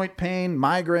with joint pain,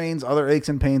 migraines, other aches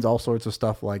and pains, all sorts of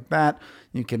stuff like that.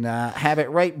 You can have it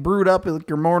right brewed up like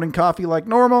your morning coffee like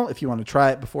normal. If you want to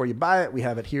try it before you buy it, we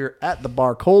have it here at the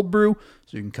bar cold brew,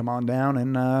 so you can come on down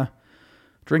and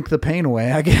drink the pain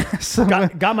away, I guess.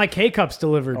 Got my K-Cups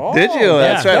delivered. Oh, did you?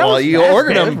 That's right. Well, you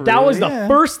ordered them. That was the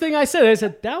first thing I said. I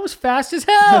said, that was fast as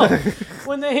hell.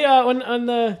 When they when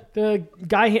the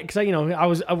guy, because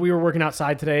we were working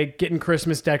outside today getting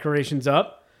Christmas decorations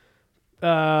up.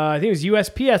 I think it was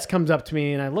USPS comes up to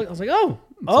me, and I was like, oh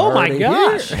my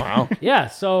gosh. Here. Wow. Yeah,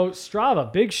 so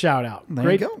Strava, big shout out.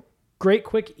 There you go. Great,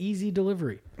 quick, easy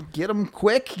delivery. Get them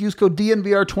quick. Use code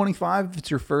DNVR25 if it's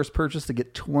your first purchase to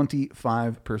get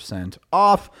 25%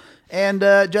 off. And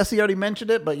Jesse already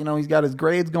mentioned it, but he's got his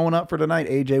grades going up for tonight.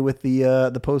 AJ with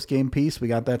the post-game piece. We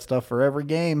got that stuff for every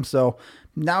game. So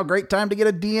now great time to get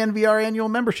a DNVR annual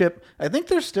membership. I think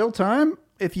there's still time.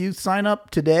 If you sign up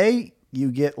today, you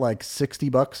get like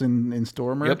 $60 in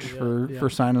store merch for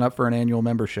signing up for an annual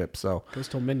membership. So goes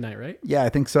till midnight, right? Yeah, I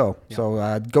think so. Yeah.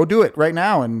 So go do it right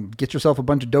now and get yourself a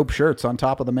bunch of dope shirts on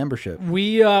top of the membership.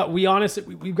 We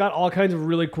honestly, we've got all kinds of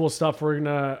really cool stuff we're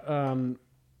gonna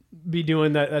be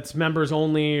doing that's members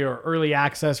only or early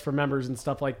access for members and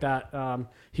stuff like that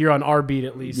here on our beat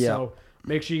at least. Yeah. So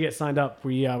make sure you get signed up.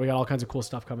 We got all kinds of cool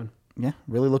stuff coming. Yeah,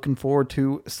 really looking forward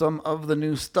to some of the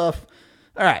new stuff.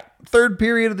 All right, third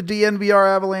period of the DNVR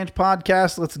Avalanche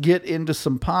podcast. Let's get into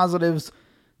some positives.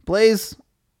 Blais,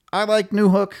 I like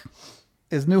Newhook.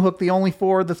 Is Newhook the only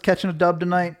forward that's catching a dub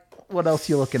tonight? What else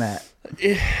you looking at?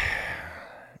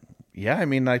 Yeah, I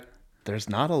mean, there's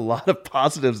not a lot of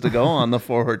positives to go on the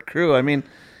forward crew. I mean,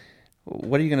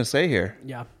 what are you going to say here?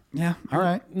 Yeah. Yeah, all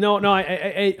right. No,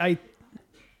 I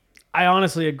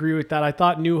honestly agree with that. I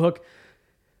thought Newhook.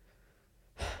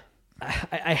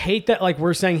 I hate that like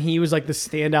we're saying he was like the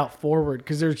standout forward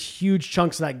because there's huge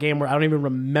chunks of that game where I don't even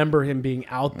remember him being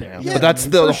out there. Yeah, but that's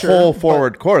the whole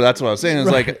forward core. That's what I was saying. It's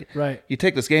Right, like right. You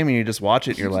take this game and you just watch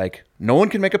it and you're like, no one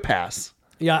can make a pass.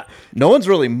 Yeah. No one's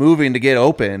really moving to get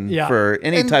open Yeah. for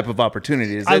any type of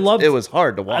opportunities. I loved- it was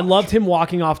hard to watch. I loved him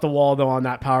walking off the wall though on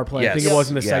that power play. I think it was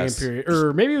in the second Yes. period,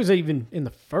 or maybe it was even in the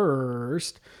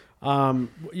first.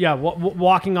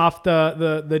 Walking off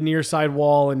the near side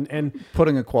wall and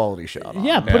Putting a quality shot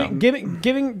on.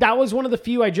 giving that was one of the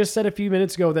few I just said a few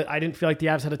minutes ago that I didn't feel like the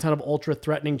Avs had a ton of ultra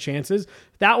threatening chances.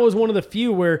 That was one of the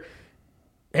few where,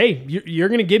 hey, you're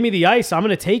going to give me the ice. I'm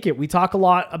going to take it. We talk a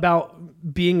lot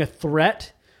about being a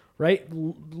threat, right?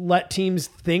 Let teams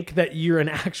think that you're an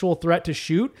actual threat to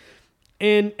shoot.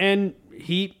 And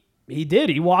he did.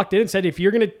 He walked in and said, if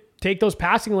you're going to take those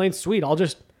passing lanes, sweet,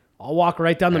 I'll walk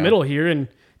right down the middle here, and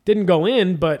didn't go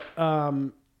in, but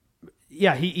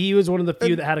he was one of the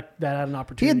few that had an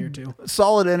opportunity or two.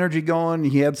 Solid energy going.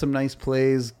 He had some nice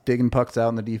plays, digging pucks out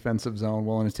in the defensive zone,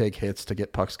 willing to take hits to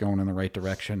get pucks going in the right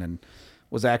direction, and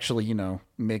was actually,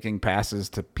 making passes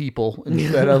to people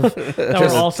instead of that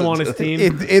were also on his team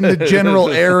in the general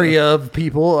area of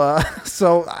people.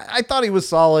 So I thought he was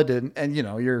solid, and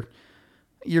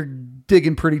you're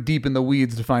digging pretty deep in the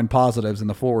weeds to find positives in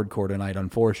the forward core tonight,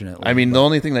 unfortunately. I mean, the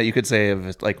only thing that you could say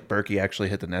if like Berkey actually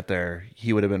hit the net there,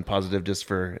 he would have been positive just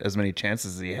for as many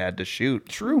chances as he had to shoot.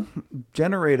 True.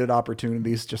 Generated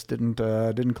opportunities, just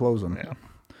didn't close them. Yeah.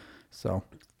 So.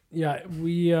 Yeah,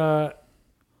 we are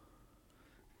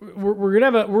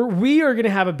gonna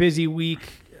have a busy week,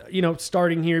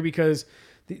 starting here because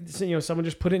someone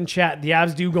just put it in chat. The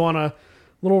Avs do go on a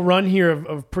little run here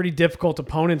of pretty difficult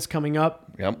opponents coming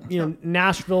up. Yep.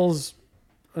 Nashville's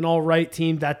an all right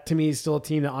team. That to me is still a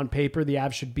team that on paper the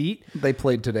Avs should beat. They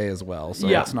played today as well, so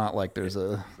Yeah. it's not like there's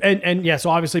a So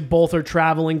obviously both are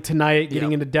traveling tonight,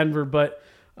 getting into Denver. But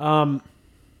here's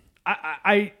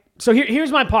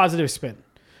my positive spin.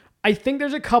 I think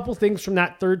there's a couple things from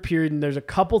that third period, and there's a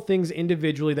couple things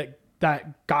individually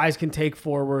that guys can take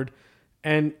forward,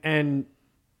 and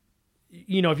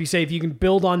if you can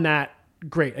build on that,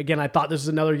 great. Again, I thought this was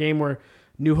another game where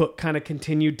Newhook kind of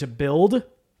continued to build.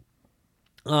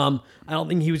 I don't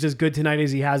think he was as good tonight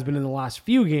as he has been in the last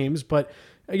few games, but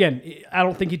again, I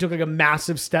don't think he took like a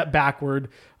massive step backward.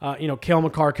 Cale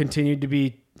Makar continued to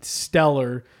be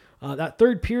stellar. That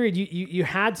third period, you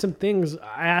had some things.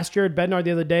 I asked Jared Bednar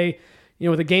the other day,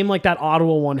 with a game like that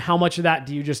Ottawa one, how much of that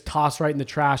do you just toss right in the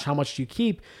trash? How much do you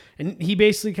keep? And he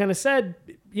basically kind of said,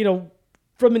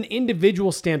 from an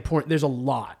individual standpoint, there's a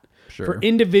lot. Sure. For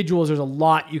individuals, there's a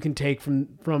lot you can take from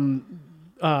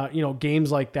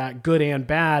games like that, good and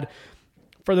bad.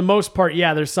 For the most part,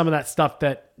 there's some of that stuff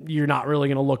that you're not really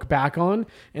going to look back on.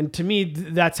 And to me,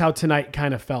 that's how tonight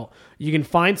kind of felt. You can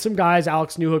find some guys,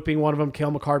 Alex Newhook being one of them,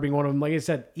 Cale Makar being one of them. Like I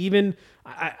said, even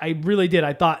I really did.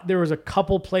 I thought there was a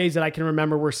couple plays that I can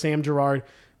remember where Sam Girard,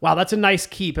 wow, that's a nice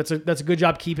keep. That's a good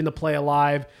job keeping the play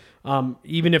alive.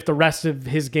 Even if the rest of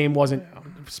his game wasn't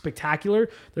spectacular,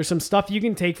 there's some stuff you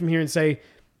can take from here and say,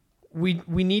 we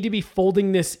need to be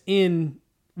folding this in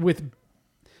with, it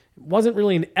wasn't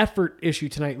really an effort issue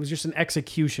tonight. It was just an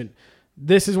execution.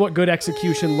 This is what good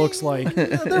execution looks like.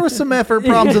 there was some effort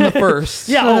problems in the first.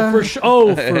 Yeah. For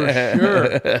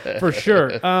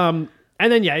sure.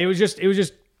 And then, it was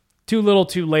just too little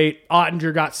too late.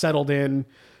 Ottinger got settled in.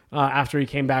 After he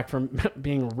came back from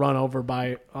being run over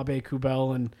by Abe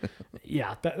Kubel. And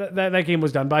that game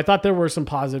was done. But I thought there were some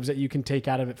positives that you can take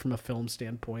out of it from a film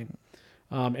standpoint.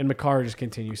 And Makar just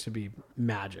continues to be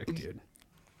magic, dude.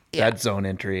 That zone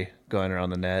entry going around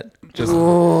the net, just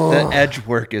the edge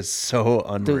work is so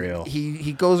unreal.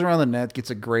 He goes around the net, gets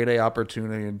a grade A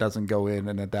opportunity, and doesn't go in.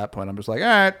 And at that point, I'm just like, all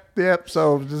right, yep.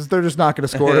 So they're just not going to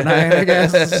score tonight, I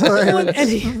guess.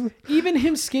 And even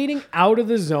him skating out of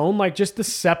the zone, like just the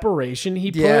separation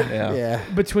he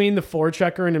put between the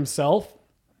forechecker and himself,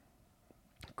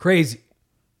 crazy.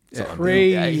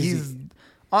 Crazy. Yeah, he's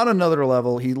on another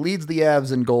level. He leads the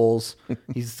Avs in goals.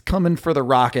 He's coming for the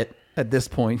Rocket. at this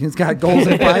point. He's got goals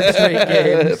in 5 straight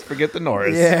games. Forget the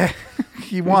Norris. Yeah,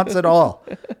 he wants it all.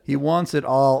 He wants it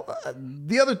all.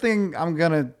 The other thing I'm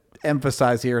going to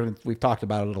emphasize here, and we've talked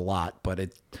about it a lot, but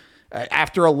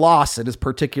after a loss, it is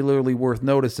particularly worth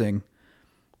noticing.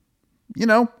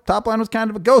 Top line was kind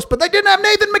of a ghost, but they didn't have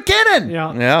Nathan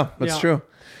McKinnon. Yeah, that's true.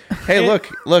 Hey,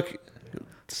 look,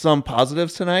 some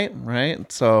positives tonight,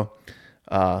 right? So,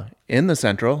 in the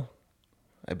Central,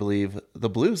 I believe the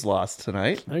Blues lost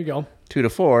tonight. There you go.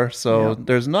 2-4. So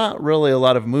there's not really a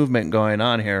lot of movement going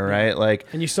on here, right? Like,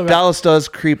 and you still Dallas does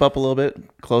creep up a little bit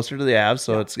closer to the Avs,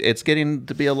 so it's getting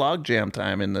to be a logjam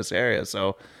time in this area.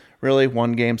 So really,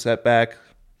 1 game setback.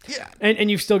 Yeah,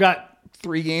 and you've still got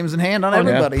 3 games in hand on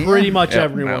everybody. Pretty much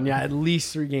everyone. Yeah, at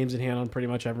least 3 games in hand on pretty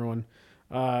much everyone.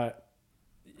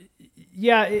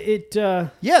 Yeah,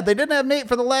 they didn't have Nate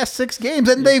for the last 6 games,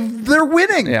 and they're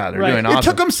winning. Yeah, they're doing awesome. It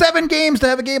took them 7 games to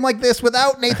have a game like this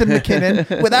without Nathan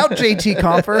McKinnon, without JT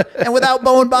Compher, and without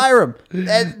Bowen Byram.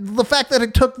 And the fact that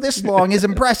it took this long is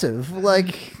impressive.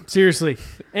 Like, seriously,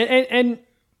 and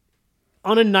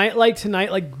on a night like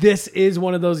tonight, like this is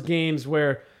one of those games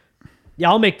where,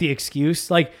 I'll make the excuse.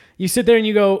 Like you sit there and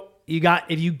you go,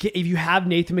 if you have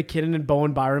Nathan McKinnon and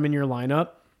Bowen Byram in your lineup,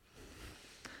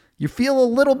 you feel a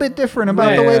little bit different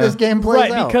about the way this game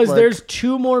plays out. Right, because there's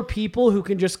 2 more people who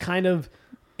can just kind of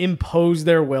impose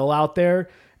their will out there,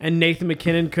 and Nathan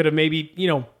McKinnon could have maybe,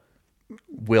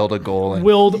 willed a goal.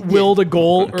 Willed a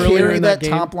goal earlier carry in that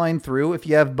game. Top line through. If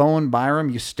you have Bowen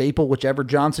Byram, you staple whichever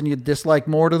Johnson you dislike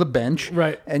more to the bench.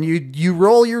 Right. And you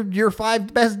roll your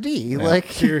 5 best D. Yeah.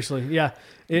 Like, seriously, yeah.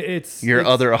 It's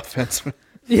other offense.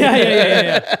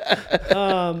 Yeah.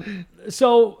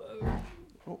 So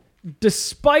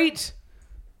despite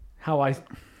how I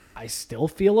still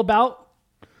feel about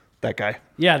that guy.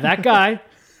 Yeah, that guy.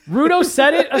 Rudo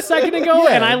said it a second ago,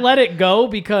 and I let it go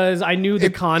because I knew the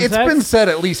context. It's been said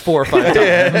at least 4 or 5 times.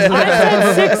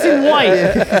 I said 6 in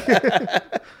white.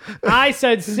 I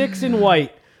said 6 in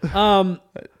white.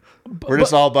 We're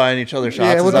just all buying each other shots.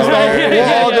 Yeah, we'll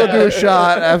all go do a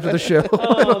shot after the show.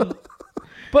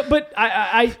 But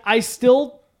I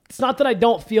still, it's not that I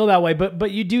don't feel that way, but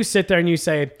you do sit there and you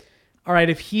say, all right,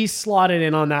 if he's slotted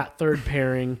in on that third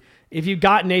pairing, if you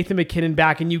got Nathan McKinnon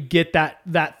back and you get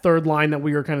that third line that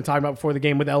we were kind of talking about before the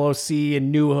game with LOC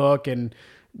and Newhook and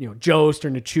Jost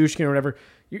or Nichushkin or whatever,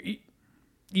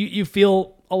 you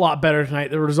feel a lot better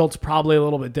tonight. The result's probably a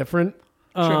little bit different.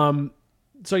 Sure.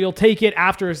 So you'll take it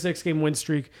after a 6-game win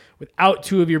streak without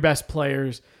 2 of your best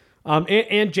players. And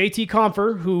JT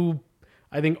Compher, who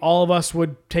I think all of us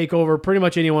would take over pretty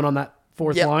much anyone on that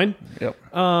fourth line. Yep.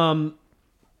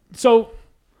 So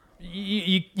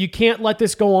you can't let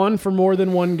this go on for more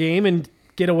than 1 game and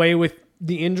get away with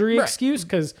the injury excuse,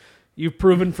 because you've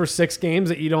proven for 6 games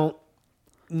that you don't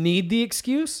need the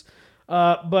excuse.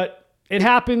 But it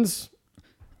happens.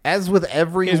 As with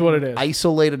every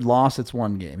isolated loss, it's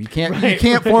 1 game. You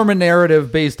can't form a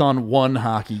narrative based on 1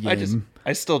 hockey game.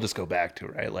 I still just go back to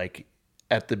like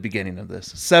at the beginning of this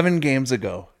 7 games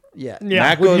ago. Yeah.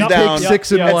 Matt goes down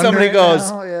 6 and 1. And somebody right goes,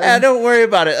 now, don't worry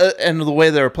about it. And the way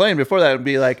they were playing before that would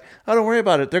be like, oh, don't worry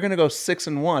about it. They're going to go 6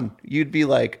 and 1. You'd be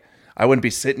like, I wouldn't be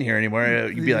sitting here anymore.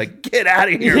 You'd be like, get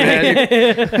out of here,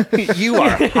 man. You are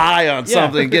high on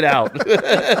something. Get out.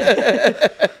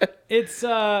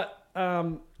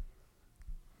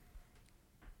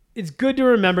 It's good to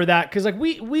remember that, because like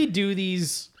we do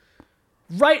these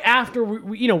right after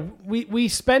we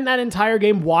spend that entire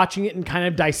game watching it and kind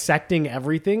of dissecting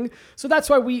everything. So that's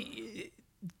why we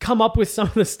come up with some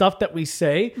of the stuff that we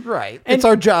say. Right. And it's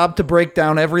our job to break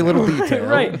down every little detail.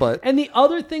 Right. But the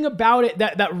other thing about it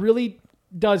that really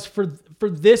does for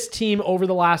this team over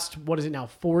the last,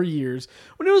 4 years,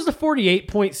 when it was the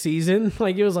 48-point season,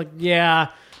 like it was like,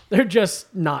 they're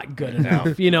just not good enough,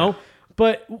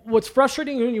 But what's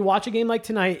frustrating when you watch a game like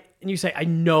tonight and you say, I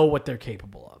know what they're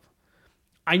capable of.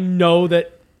 I know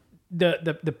that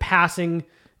the passing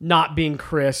not being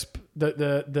crisp,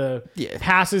 the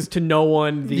passes to no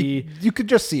one, you could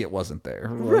just see it wasn't there.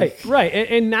 Right.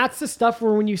 And that's the stuff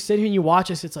where when you sit here and you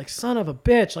watch us, it's like, son of a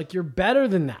bitch, like you're better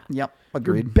than that. Yep,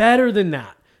 agreed. You're better than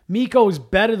that. Miko's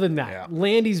better than that. Yeah.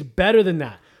 Landy's better than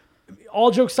that.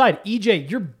 All jokes aside, EJ,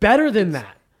 you're better than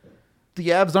that. The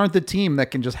Avs aren't the team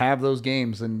that can just have those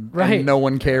games and no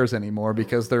one cares anymore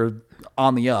because they're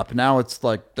on the up. Now it's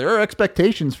like there are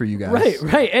expectations for you guys.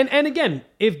 Right. And again,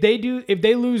 if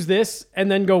they lose this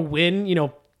and then go win,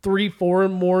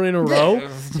 3-4 more in a row,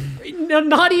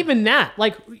 not even that.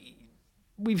 Like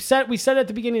we said at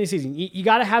the beginning of the season, you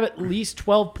got to have at least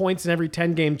 12 points in every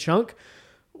 10-game chunk.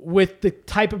 with the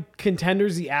type of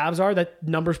contenders the Avs are, that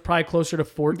number's probably closer to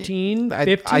 14,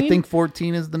 15. I think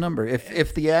 14 is the number.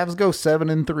 If the Avs go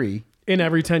 7-3 in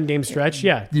every 10-game stretch,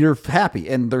 yeah, you're happy,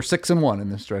 and they're 6-1 in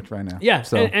this stretch right now. Yeah,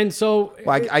 so so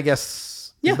well, I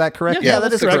guess is that correct? Yeah,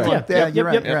 that is correct. correct. Yeah, you're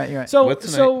right. You're right.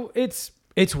 So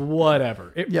it's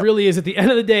whatever. It really is. At the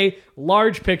end of the day,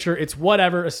 large picture, it's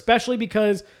whatever. Especially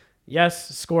because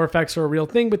yes, score effects are a real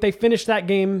thing, but they finished that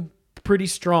game pretty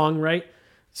strong, right?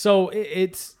 So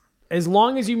it's as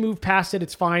long as you move past it,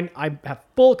 it's fine. I have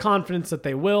full confidence that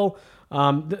they will.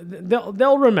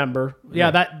 They'll remember.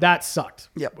 Yeah, that sucked.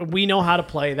 Yep. We know how to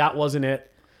play. That wasn't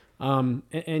it.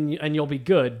 And you'll be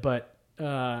good. But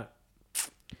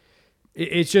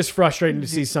it's just frustrating to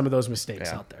see some of those mistakes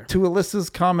out there. To Alyssa's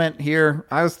comment here,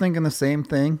 I was thinking the same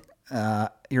thing.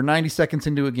 You're 90 seconds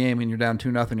into a game and you're down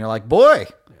 2-0. You're like, boy.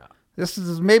 This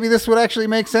would actually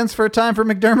make sense for a time for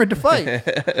McDermott to fight.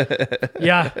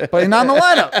 Yeah. Playing on the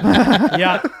lineup.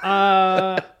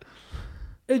 Yeah.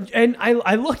 And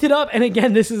I looked it up, and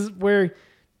again, this is where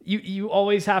you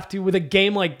always have to, with a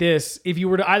game like this, if you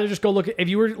were to either just look at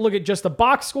just the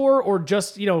box score or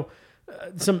just,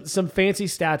 some fancy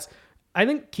stats, I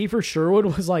think Kiefer Sherwood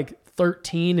was like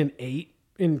 13-8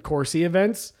 in Corsi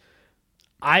events.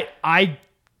 I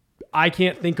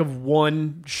can't think of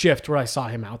one shift where I saw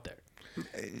him out there.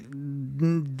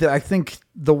 I think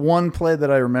the one play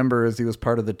that I remember is he was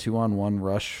part of the 2-on-1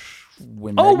 rush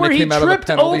when where he tripped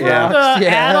over the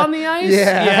ad on the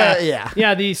ice?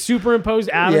 Yeah, the superimposed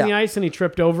ad on the ice, and he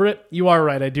tripped over it. You are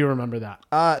right. I do remember that.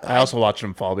 I also watched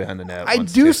him fall behind the net. I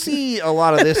do see a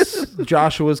lot of this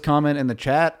Joshua's comment in the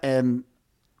chat, and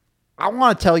I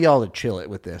want to tell y'all to chill it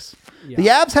with this. Yeah. The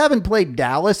Avs haven't played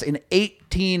Dallas in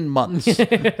 18 months.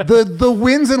 The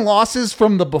wins and losses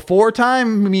from the before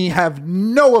time have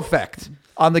no effect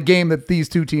on the game that these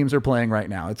two teams are playing right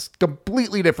now. It's a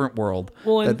completely different world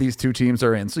that these two teams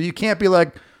are in. So you can't be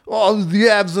like, oh, the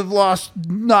Avs have lost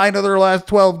 9 of their last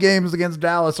 12 games against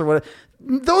Dallas or whatever.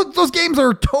 Those games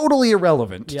are totally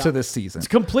irrelevant to this season. It's a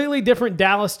completely different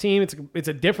Dallas team. It's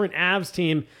a different Avs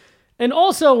team. And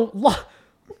also,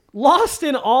 lost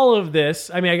in all of this,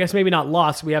 I mean, I guess maybe not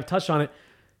lost. We have touched on it.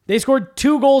 They scored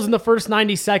 2 goals in the first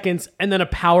 90 seconds and then a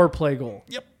power play goal.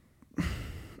 Yep.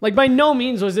 Like, by no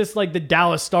means was this like the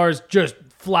Dallas Stars just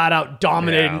flat out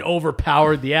dominated and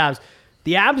overpowered the Avs.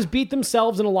 The Avs beat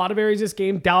themselves in a lot of areas this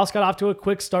game. Dallas got off to a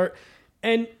quick start.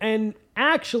 And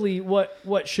actually,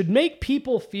 what should make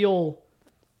people feel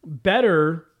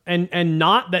better and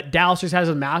not that Dallas just has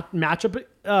a matchup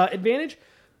advantage,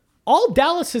 all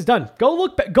Dallas has done, go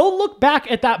look back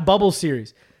at that bubble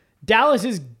series. Dallas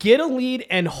is get a lead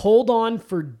and hold on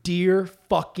for dear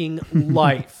fucking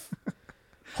life.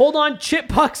 Hold on, chip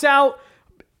pucks out.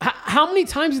 How many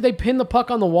times did they pin the puck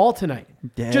on the wall tonight?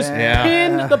 Just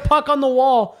pin the puck on the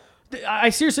wall.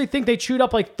 I seriously think they chewed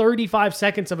up like 35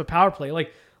 seconds of a power play.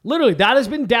 Like, literally, that has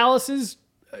been Dallas's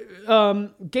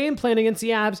game plan against the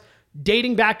Avs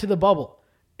dating back to the bubble.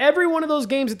 Every one of those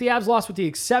games that the Avs lost, with the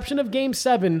exception of Game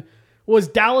 7, was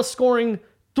Dallas scoring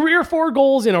 3 or 4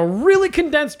 goals in a really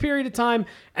condensed period of time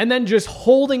and then just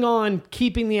holding on,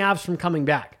 keeping the Avs from coming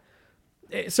back.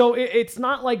 So it's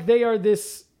not like they are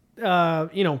this,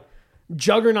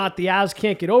 juggernaut the Avs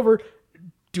can't get over.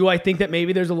 Do I think that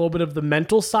maybe there's a little bit of the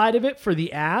mental side of it for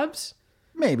the Avs?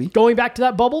 Maybe. Going back to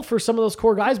that bubble for some of those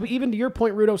core guys. But even to your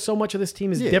point, Rudo, so much of this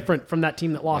team is different from that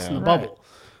team that lost in the bubble.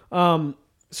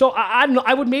 So I don't know.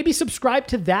 I would maybe subscribe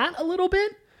to that a little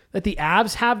bit, that the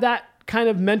Avs have that kind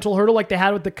of mental hurdle like they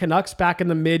had with the Canucks back in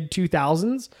the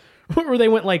mid-2000s, where they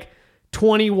went like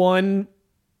 21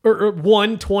 or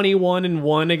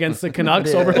 1-21-1 against the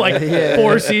Canucks over like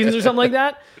 4 seasons or something like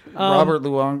that.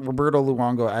 Roberto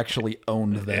Luongo actually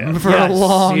owned them for a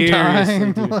long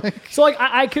time. So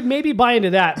I could maybe buy into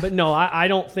that, but no, I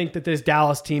don't think that this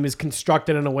Dallas team is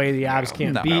constructed in a way the Avs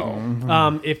can't beat.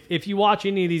 If you watch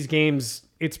any of these games,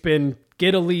 it's been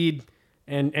get a lead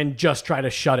and just try to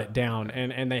shut it down.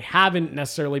 And they haven't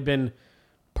necessarily been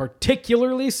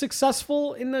particularly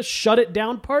successful in the shut it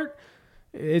down part.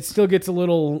 It still gets a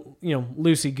little,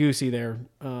 loosey-goosey there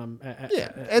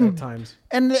at times.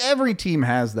 And every team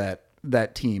has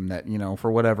that team that,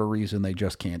 for whatever reason, they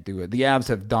just can't do it. The Avs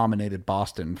have dominated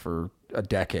Boston for a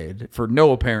decade for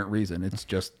no apparent reason. It's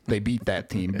just they beat that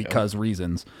team because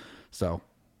reasons. So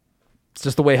it's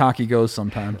just the way hockey goes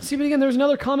sometimes. See, but again, there's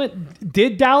another comment.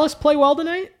 Did Dallas play well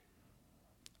tonight?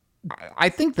 I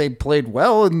think they played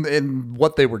well in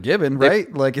what they were given, right?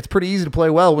 It's pretty easy to play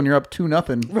well when you're up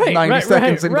 2-0, 90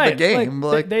 seconds into the game.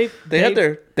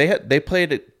 They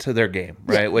played it to their game,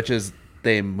 right? Which is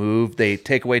they move, they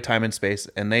take away time and space,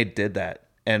 and they did that.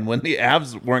 And when the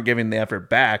Avs weren't giving the effort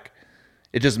back,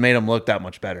 it just made them look that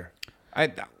much better.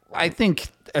 I think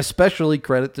especially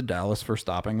credit to Dallas for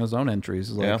stopping his own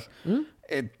entries. Like,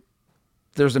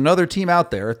 there's another team out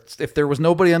there. If there was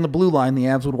nobody on the blue line, the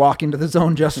Avs would walk into the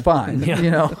zone just fine. You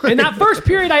know, in that first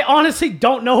period, I honestly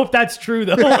don't know if that's true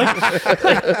though. Like,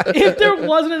 if there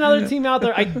wasn't another team out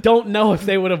there, I don't know if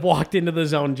they would have walked into the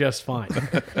zone just fine.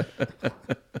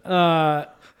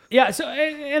 Yeah. So,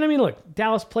 and I mean, look,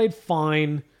 Dallas played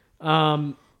fine.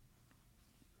 Then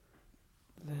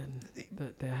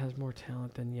that has more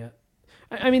talent than yet.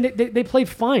 I mean, they played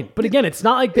fine. But again, it's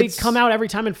not like they come out every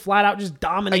time and flat out just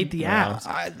dominate the Avs.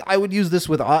 I would use this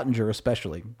with Ottinger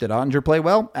especially. Did Ottinger play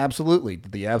well? Absolutely.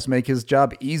 Did the Avs make his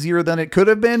job easier than it could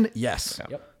have been? Yes.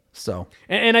 Yep. So,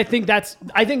 and I think that's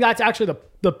actually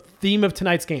the theme of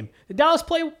tonight's game. Did Dallas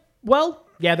play well?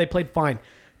 Yeah, they played fine.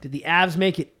 Did the Avs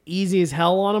make it easy as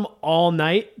hell on them all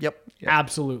night? Yep.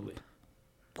 Absolutely.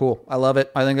 Cool. I love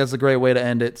it. I think that's a great way to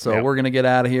end it. So we're going to get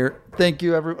out of here. Thank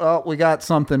you, everyone. Oh, we got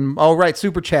something. Oh, right.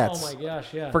 Super chats. Oh, my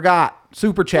gosh. Yeah. Forgot.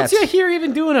 Super chats. What's here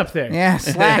even doing up there? Yeah,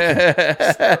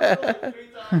 Slack.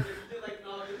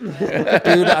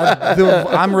 Dude,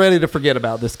 I'm ready to forget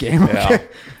about this game. Okay?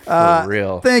 For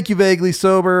real. Thank you, Vaguely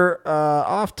Sober.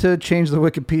 Off to change the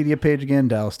Wikipedia page again.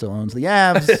 Dallas still owns the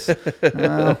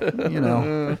Avs. You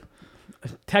know.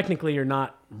 Technically, you're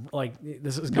not like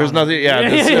this is. There's nothing. Yeah.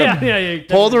 Yeah.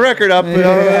 Pull the record up.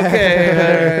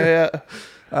 Okay.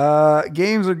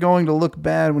 Games are going to look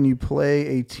bad when you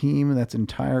play a team that's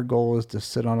entire goal is to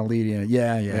sit on a lead.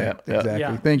 Yeah, exactly.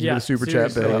 Yeah, Thank you for the super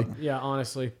chat, Billy. Yeah,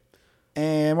 honestly.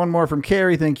 And one more from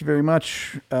Carrie. Thank you very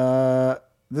much.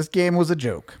 This game was a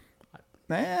joke.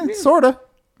 Sorta.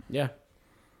 Yeah.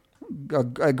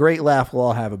 A great laugh we'll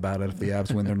all have about it if the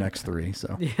Avs win their next 3.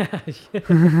 So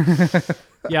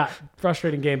yeah,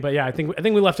 frustrating game, but yeah, I think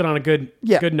we left it on a good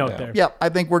note there. Yeah, I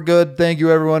think we're good. Thank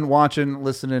you, everyone, watching,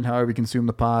 listening, however you consume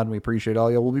the pod. We appreciate all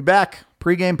you. We'll be back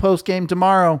pregame, postgame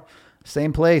tomorrow,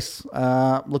 same place.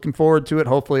 Looking forward to it.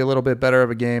 Hopefully, a little bit better of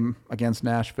a game against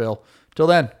Nashville. Till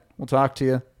then, we'll talk to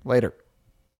you later.